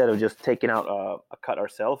instead of just taking out a cut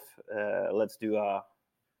ourselves, let's do a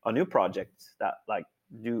new project that like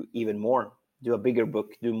do even more, do a bigger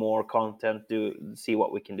book, do more content, see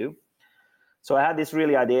what we can do. So I had this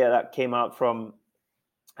really idea that came out from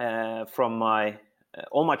my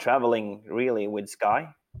all my traveling really with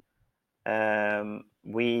Sky.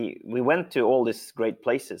 We went to all these great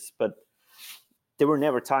places, but there were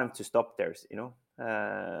never time to stop there.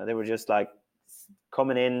 They were just like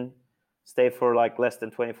coming in, stay for like less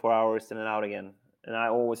than 24 hours, and then out again. And I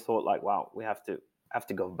always thought like, wow, we have to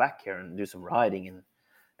go back here and do some riding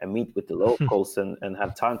and meet with the locals and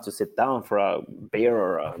have time to sit down for a beer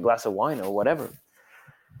or a glass of wine or whatever.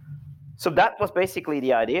 So that was basically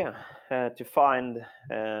the idea, to find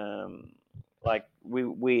like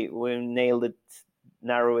we nailed it,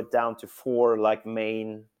 narrow it down to 4 like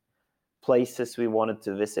main places we wanted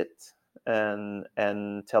to visit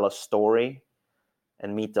and tell a story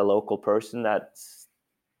and meet a local person that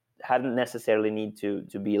hadn't necessarily need to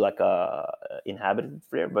be like a inhabited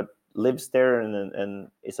there, but lives there and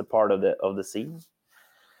is a part of the scene.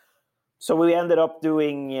 So we ended up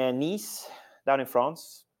doing Nice down in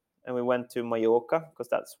France, and we went to Mallorca because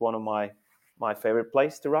that's one of my favorite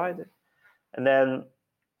place to ride, and then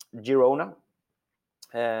Girona.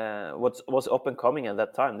 Was up and coming at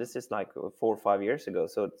that time. This is like 4 or 5 years ago,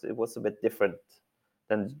 so it was a bit different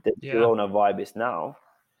than the Girona vibe is now.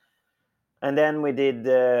 And then we did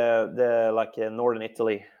the like northern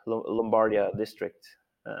Italy, Lombardia district,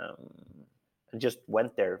 and just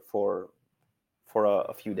went there for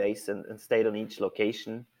a few days and stayed on each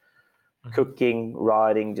location, cooking,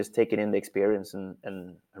 riding, just taking in the experience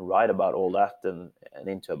and write about all that and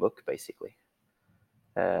into a book basically.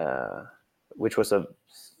 Which was a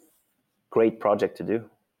great project to do.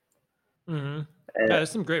 Mm-hmm.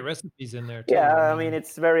 There's some great recipes in there too. Yeah, I mean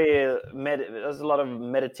it's very there's a lot of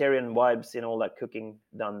Mediterranean vibes in all that cooking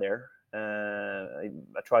done there.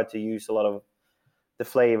 I tried to use a lot of the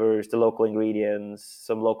flavors, the local ingredients,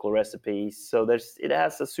 some local recipes. So it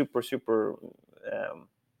has a super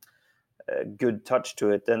good touch to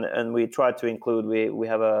it, and we try to include. We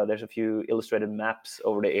have there's a few illustrated maps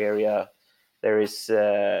over the area. There's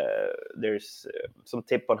some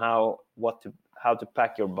tip on how to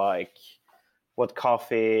pack your bike, what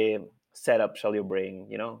coffee setup shall you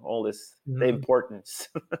bring, all this, the importance.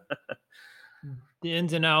 The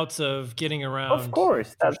ins and outs of getting around. Of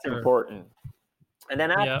course, that's important. And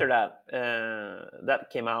then after that,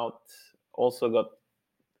 that came out, also got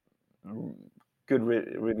good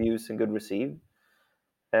reviews and good received.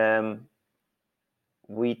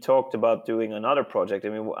 We talked about doing another project. I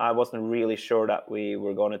mean, I wasn't really sure that we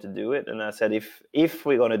were going to do it, and I said if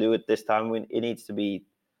we're going to do it this time, it needs to be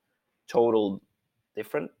total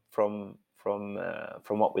different from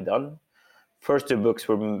what we've done. First 2 books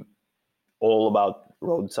were all about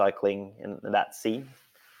road cycling and that scene,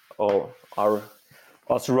 or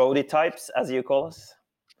us roadie types, as you call us.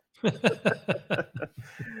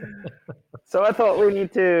 So I thought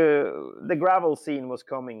the gravel scene was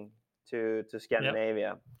coming to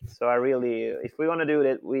Scandinavia. Yep. So if we want to do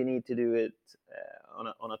it, we need to do it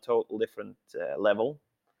on a total different level.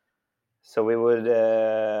 So we would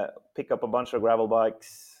pick up a bunch of gravel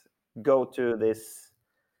bikes, go to this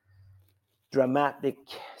dramatic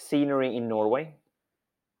scenery in Norway.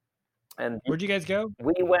 And where'd you guys go?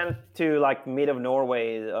 We went to like mid of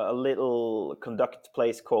Norway, a little conduct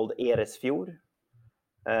place called Eresfjord.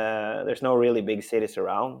 There's no really big cities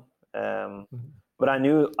around. But I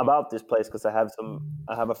knew about this place because I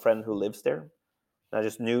have a friend who lives there. And I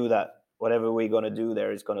just knew that whatever we're going to do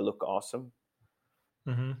there is going to look awesome.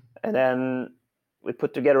 Mm-hmm. And then we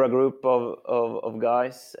put together a group of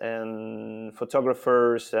guys and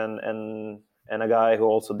photographers and a guy who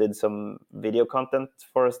also did some video content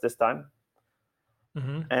for us this time.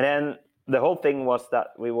 Mm-hmm. And then the whole thing was that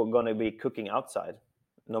we were going to be cooking outside,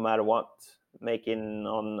 no matter what, making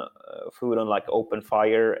food on like open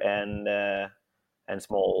fire and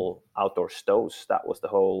small outdoor stoves. That was the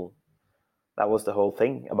whole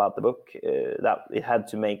thing about the book. That it had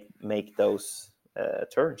to make those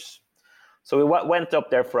turns. So we went up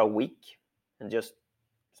there for a week and just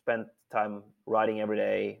spent time riding every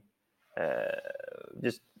day.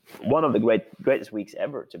 Just one of the greatest weeks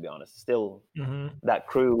ever, to be honest. Still, that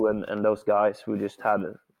crew and those guys who just had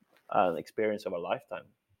an experience of a lifetime.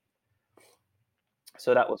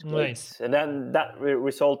 So that was great. Nice. And then that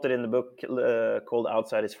resulted in the book called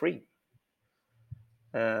Outside is Free,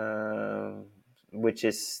 which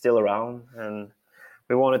is still around. And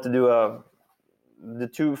we wanted to do the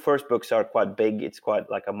two first books are quite big. It's quite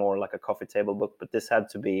like more like a coffee table book, but this had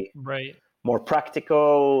to be Right. more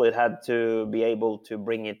practical. It had to be able to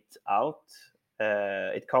bring it out.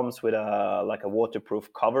 It comes with a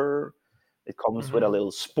waterproof cover. It comes with a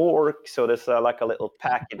little spork, so there's like a little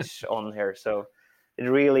package on here. So it's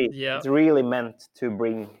really meant to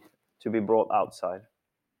be brought outside.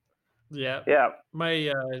 Yeah. Yeah.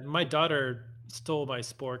 My daughter stole my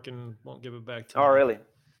spork and won't give it back to me. Oh, really?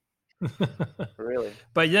 Really?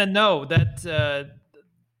 But yeah, no, that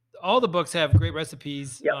all the books have great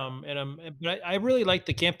recipes. Yep. But I really like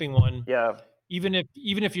the camping one. Yeah. Even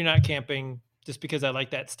if you're not camping, just because I like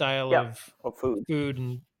that style of food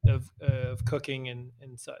and of cooking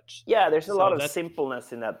and such. Yeah, there's a So lot of that's-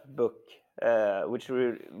 simpleness in that book, which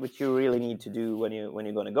you really need to do when you're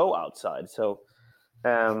going to go outside. So,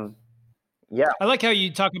 yeah, I like how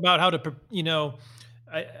you talk about how to,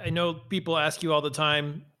 I know people ask you all the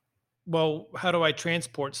time, well, how do I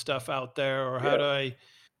transport stuff out there, or how do I,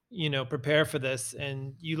 prepare for this?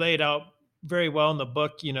 And you lay it out very well in the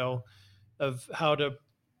book, of how to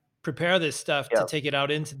prepare this stuff to take it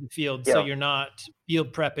out into the field, so you're not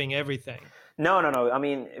field prepping everything. No. I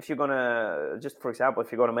mean, if you're gonna, just for example,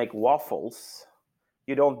 if you're gonna make waffles,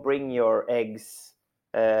 you don't bring your eggs,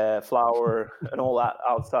 flour, and all that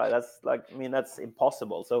outside. That's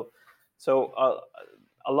impossible. So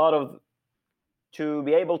a lot of, to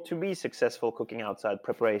be able to be successful cooking outside,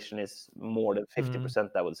 preparation is more than 50%,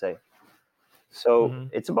 I would say. So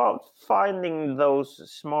it's about finding those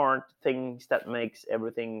smart things that makes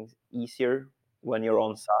everything easier when you're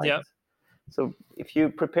on site. Yeah. So if you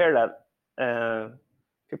prepare that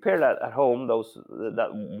at home, that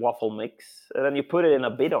waffle mix, and then you put it in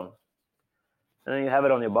a bidon, and then you have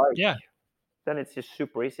it on your bike. Yeah. Then it's just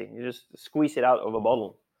super easy. You just squeeze it out of a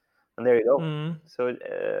bottle, and there you go. So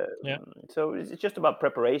so it's just about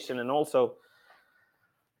preparation, and also,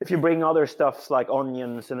 if you bring other stuffs like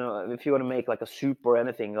onions, and if you want to make like a soup or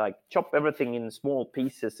anything, like chop everything in small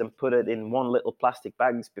pieces and put it in one little plastic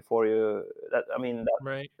bags before you.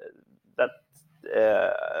 That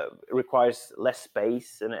requires less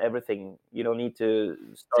space and everything. You don't need to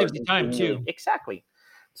start saves the time too. Exactly.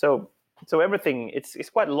 So everything, it's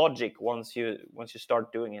quite logic once you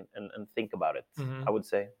start doing it and think about it. I would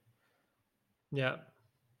say. Yeah.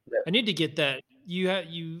 I need to get that. You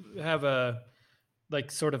have a, like,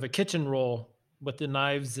 sort of a kitchen roll with the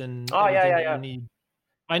knives and everything that you need.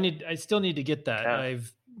 I still need to get that. Yeah.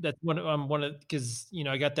 That's one of, because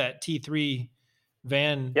I got that T3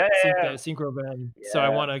 van, Synchro van. So I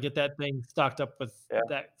want to get that thing stocked up with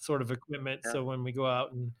that sort of equipment. So when we go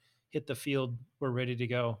out and hit the field, we're ready to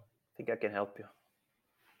go. I think I can help you.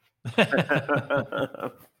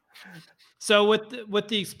 So with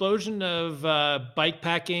the explosion of bike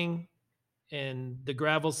packing and the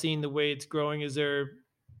gravel scene, the way it's growing, is there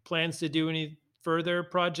plans to do any further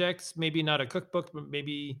projects? Maybe not a cookbook, but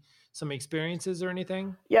maybe some experiences or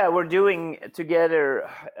anything? Yeah, we're doing together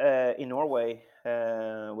in Norway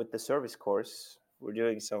with the service course. We're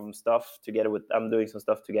doing some stuff together with. I'm doing some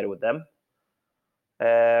stuff together with them.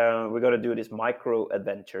 We're going to do these micro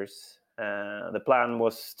adventures. The plan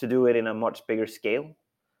was to do it in a much bigger scale.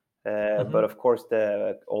 But of course,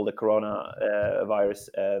 all the corona virus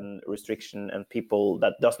and restriction and people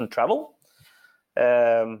that doesn't travel,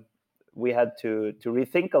 we had to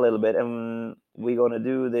rethink a little bit, and we're going to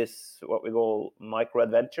do this, what we call micro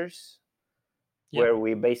adventures, where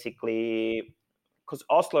we basically, because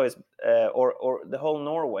Oslo is or the whole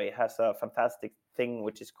Norway has a fantastic thing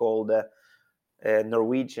which is called the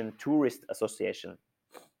Norwegian Tourist Association,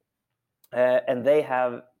 and they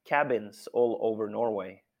have cabins all over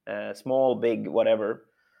Norway. Small, big, whatever.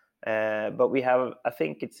 But we have, I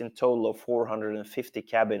think it's in total of 450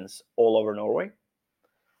 cabins all over Norway.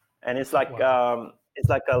 And it's like it's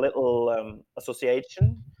like a little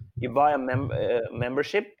association. You buy a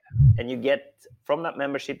membership, and you get, from that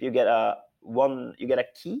membership, you get a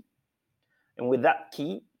key. And with that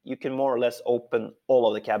key, you can more or less open all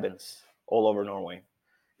of the cabins all over Norway.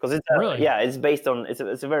 Because it's it's based on,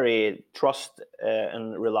 it's a very trust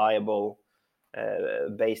and reliable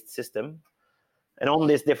based system, and on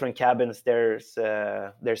these different cabins there's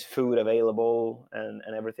food available and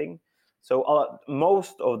everything. So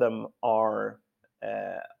most of them are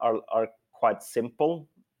quite simple.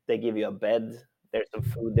 They give you a bed, there's some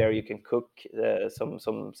food there, you can cook some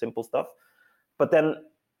simple stuff. But then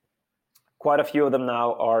quite a few of them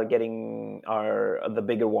now are the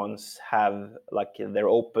bigger ones have, like, they're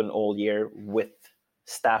open all year with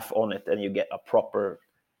staff on it, and you get a proper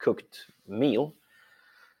cooked meal.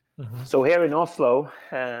 So here in Oslo,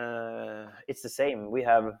 it's the same. We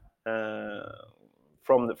have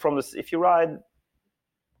from the if you ride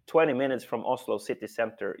 20 minutes from Oslo city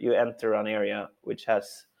center, you enter an area which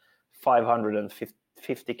has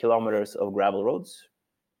 550 kilometers of gravel roads.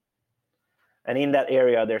 And in that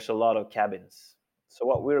area, there's a lot of cabins. So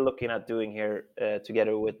what we're looking at doing here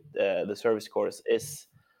together with the service course is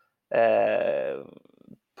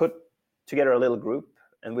put together a little group,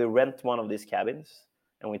 and we rent one of these cabins,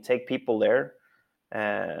 and we take people there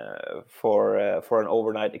for an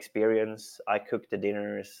overnight experience. I cook the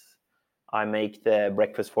dinners, I make the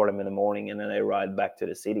breakfast for them in the morning, and then they ride back to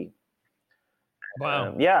the city.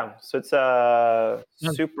 Wow. Yeah, so it's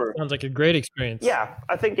super. Sounds like a great experience. Yeah,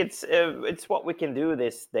 I think it's what we can do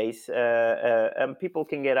these days, and people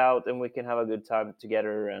can get out and we can have a good time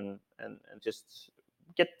together and just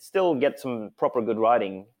get some proper good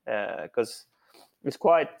riding, because it's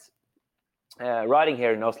quite riding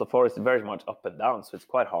here in Oslo Forest is very much up and down, so it's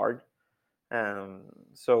quite hard.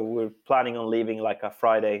 So we're planning on leaving like a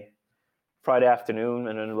Friday afternoon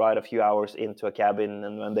and then ride a few hours into a cabin,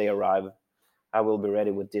 and when they arrive, I will be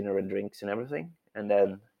ready with dinner and drinks and everything, and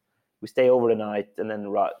then we stay over the night and then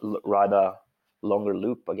ride a longer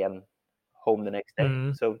loop again home the next day.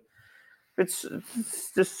 Mhm. So it's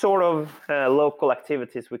just sort of local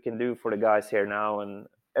activities we can do for the guys here now, and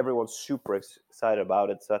everyone's super excited about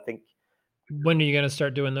it. So I think When are you going to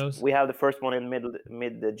start doing those? we have the first one in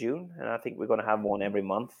mid June, and I think we're going to have one every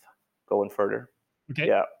month going further. Okay.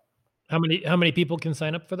 Yeah. How many people can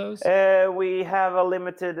sign up for those? We have a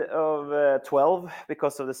limited of 12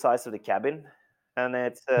 because of the size of the cabin, and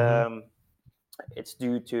it's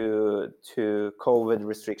due to COVID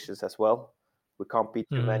restrictions as well. We can't be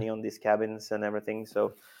too many on these cabins and everything,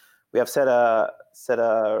 so we have set a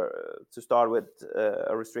to start with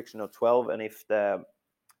a restriction of 12, and if the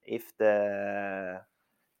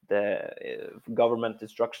government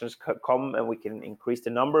instructions come and we can increase the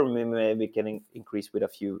number, we can increase with a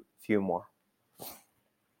few more.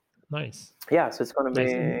 Nice. Yeah, so it's going to be,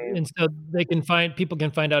 And so people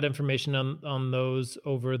can find out information on those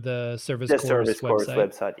over the service course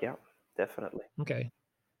website. Yeah, definitely. Okay,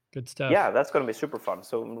 good stuff. Yeah, that's going to be super fun.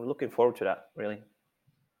 So I'm looking forward to that, really.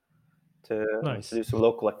 To do some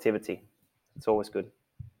local activity. It's always good.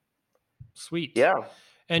 Sweet. Yeah.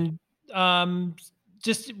 And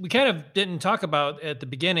just we kind of didn't talk about at the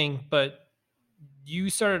beginning, but you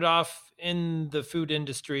started off in the food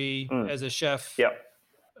industry as a chef. Yeah.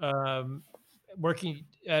 Working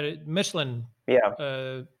at a Michelin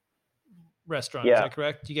restaurant. Yeah. Is that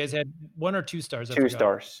correct? You guys had 1 or 2 stars? 2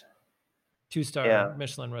 stars. 2-star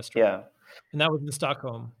Michelin restaurant. Yeah. And that was in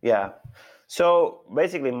Stockholm. Yeah. So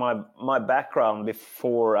basically my background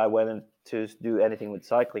before I went to do anything with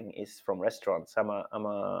cycling is from restaurants. I'm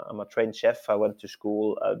a trained chef. I went to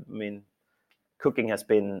school. I mean, cooking has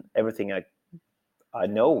been everything I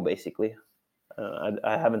know, basically.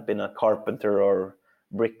 I haven't been a carpenter or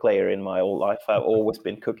bricklayer in my whole life. I've always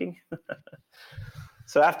been cooking.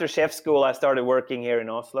 So after chef school, I started working here in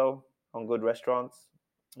Oslo on good restaurants.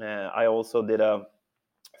 I also did a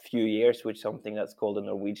few years with something that's called a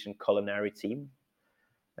Norwegian culinary team,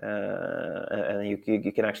 and you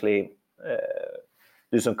can actually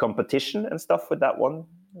do some competition and stuff with that one.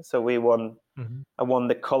 So we won. I won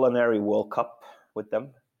the Culinary World Cup with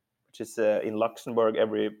them, which is in Luxembourg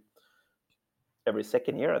every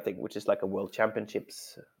second year, I think, which is like a world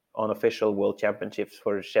championships, unofficial world championships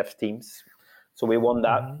for chef teams. So we won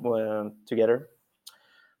that together.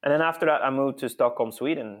 And then after that, I moved to Stockholm,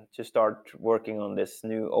 Sweden, to start working on this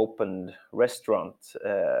new opened restaurant,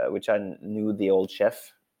 which I knew the old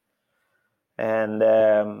chef. And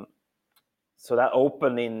so that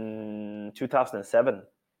opened in 2007.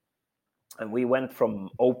 And we went from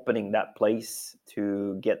opening that place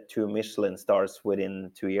to get 2 Michelin stars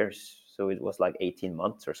within 2 years. So it was like 18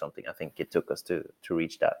 months or something, I think it took us to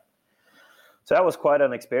reach that. So that was quite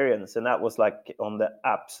an experience, and that was like on the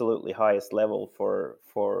absolutely highest level for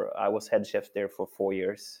I was head chef there for 4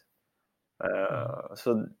 years.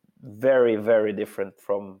 So very, very different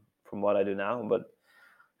from what I do now. But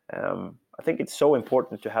I think it's so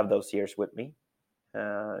important to have those years with me.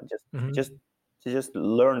 Just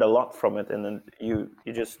learned a lot from it, and then you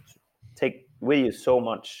just take with you so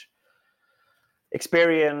much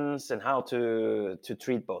experience and how to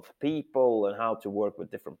treat both people and how to work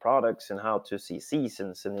with different products and how to see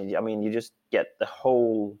seasons. And I mean, you just get the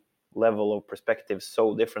whole level of perspective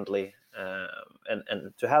so differently.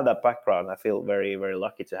 And to have that background, I feel very, very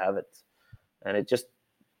lucky to have it. And it just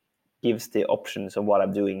gives the options of what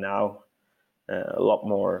I'm doing now a lot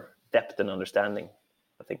more depth and understanding,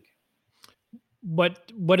 I think.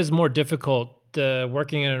 What is more difficult,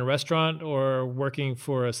 working in a restaurant or working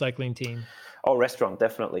for a cycling team? Oh, restaurant,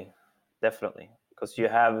 definitely, because you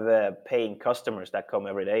have paying customers that come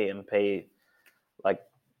every day and pay like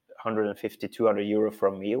 150, 200 euro for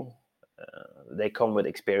a meal. They come with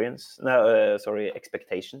expectations.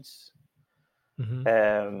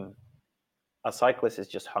 Mhm. A cyclist is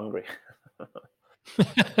just hungry,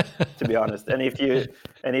 to be honest. And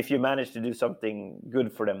if you manage to do something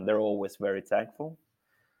good for them, they're always very thankful.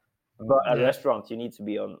 But at Yeah. restaurants, you need to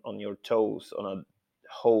be on your toes on a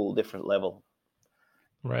whole different level.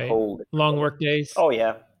 Right. Whole different Long level. work days. Oh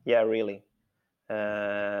yeah, really.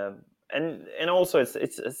 And also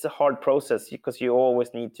it's a hard process because you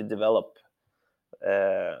always need to develop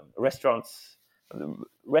restaurants.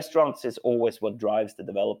 Restaurants is always what drives the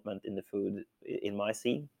development in the food in my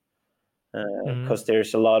scene, because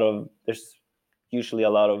there's usually a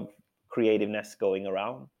lot of creativeness going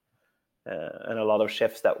around, and a lot of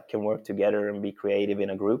chefs that can work together and be creative in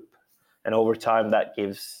a group, and over time that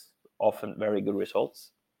gives often very good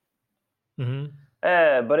results. Hmm.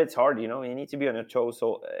 But it's hard, you know. You need to be on your toes,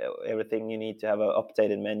 so everything you need to have an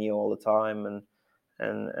updated menu all the time,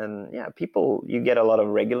 and yeah, people. You get a lot of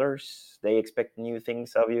regulars. They expect new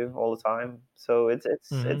things of you all the time, so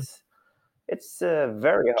Hmm. it's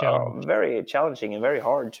very Challenge. very challenging and very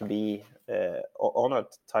hard to be on a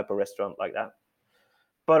type of restaurant like that.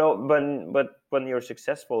 But when you're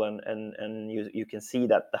successful and you can see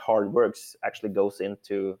that the hard works actually goes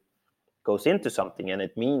into something, and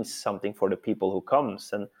it means something for the people who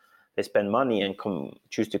comes, and they spend money and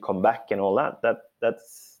choose to come back and all that.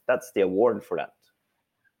 That's the award for that.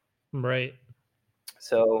 Right.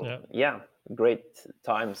 So Yeah. yeah, great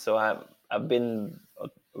time. So I've been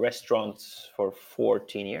at restaurants for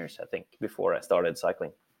 14 years, I think, before I started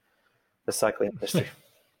the cycling industry.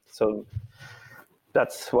 So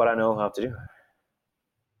that's what I know how to do.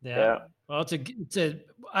 Yeah. Yeah, Well,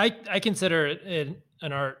 I consider it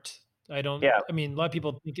an art. I don't. yeah, I mean, a lot of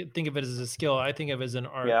people think of it as a skill. I think of it as an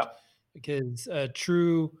yeah, art because a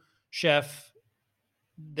true chef,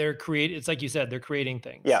 they're create. It's like you said, they're creating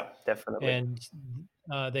things, yeah, definitely. and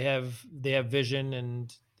they have vision,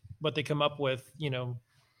 and what they come up with.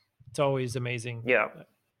 It's always amazing. Yeah,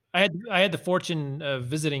 I had the fortune of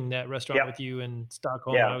visiting that restaurant yeah, with you in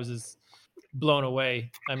Stockholm, and yeah, I was just blown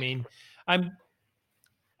away. I mean,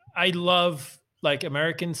 I love like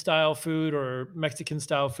American style food or Mexican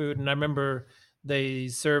style food, and I remember they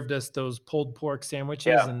served us those pulled pork sandwiches,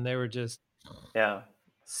 yeah, and they were just yeah.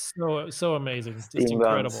 so amazing, just Steam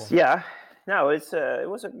buns. incredible. Yeah. No, it's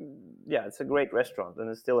a great restaurant, and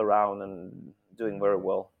it's still around and doing very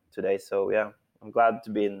well today. So yeah, I'm glad to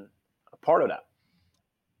be a part of that.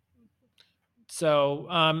 So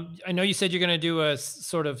I know you said you're going to do a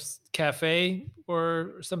sort of cafe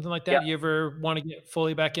or something like Yeah. that. You ever want to get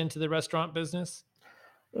fully back into the restaurant business?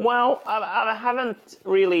 Well, I haven't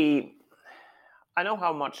really. I know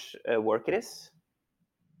how much work it is,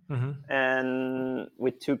 Hmm. and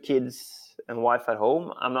with 2 kids and wife at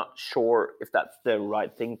home, I'm not sure if that's the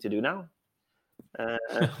right thing to do now. Uh,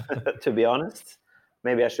 to be honest,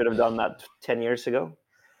 maybe I should have done that 10 years ago. Um,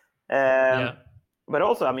 Yeah, but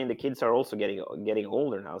also, I mean, the kids are also getting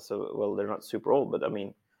older now. So, well, they're not super old, but I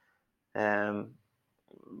mean, um,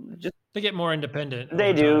 just they get more independent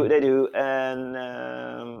they over do, time. they do,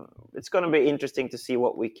 and it's going to be interesting to see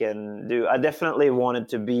what we can do. I definitely wanted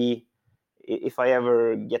to be, if I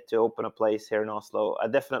ever get to open a place here in Oslo, I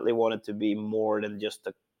definitely wanted to be more than just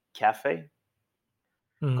a cafe,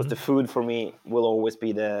 because the Hmm. food for me will always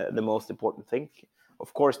be the most important thing.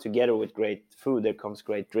 Of course, together with great food, there comes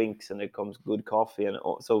great drinks and there comes good coffee, and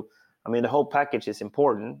so I mean the whole package is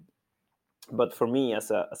important. But for me,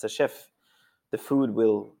 as a chef, the food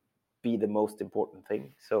will be the most important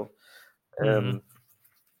thing. So um,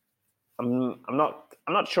 Hmm. I'm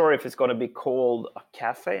not sure if it's going to be called a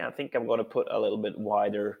cafe. I think I'm going to put a little bit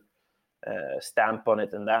wider stamp on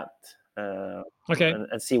it than that, Okay.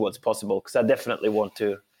 and see what's possible, because I definitely want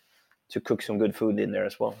to cook some good food in there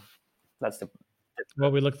as well. That's the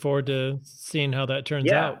Well, we look forward to seeing how that turns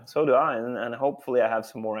Yeah, out. so do I, and hopefully I have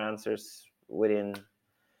some more answers within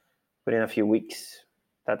a few weeks.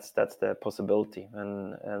 That's the possibility,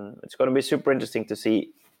 and it's going to be super interesting to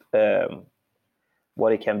see um,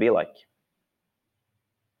 what it can be like.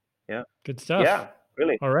 Yeah, Good stuff. yeah,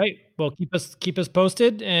 really. All right. Well, keep us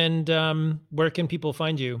posted. And where can people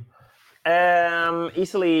find you?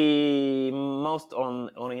 Easily most on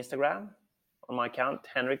Instagram, on my account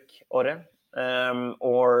Henrik Orre,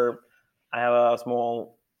 or I have a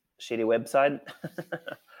small shitty website.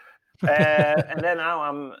 And then now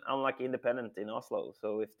I'm like independent in Oslo.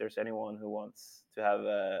 So if there's anyone who wants to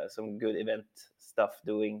have some good event stuff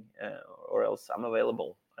doing, or else I'm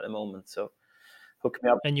available at the moment. So hook me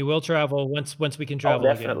up. And you will travel once we can Oh, travel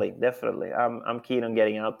definitely. I'm keen on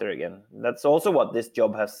getting out there again. That's also what this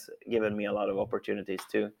job has given me a lot of opportunities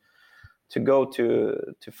to go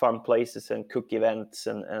to fun places and cook events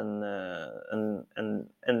and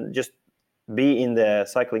just be in the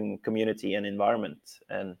cycling community and environment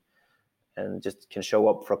and just can show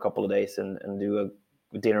up for a couple of days and do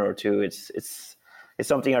a dinner or two. It's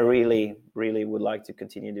something I really would like to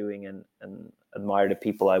continue doing and admire the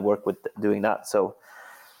people I work with doing that. So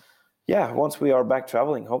yeah, once we are back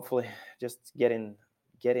traveling, hopefully just get in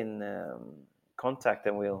contact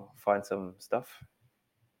and we'll find some stuff.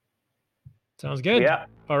 Sounds good. Yeah.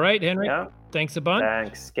 All right, Henrik. Yeah. Thanks a bunch.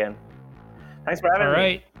 Thanks, Ken. Thanks for having me. All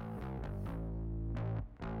right.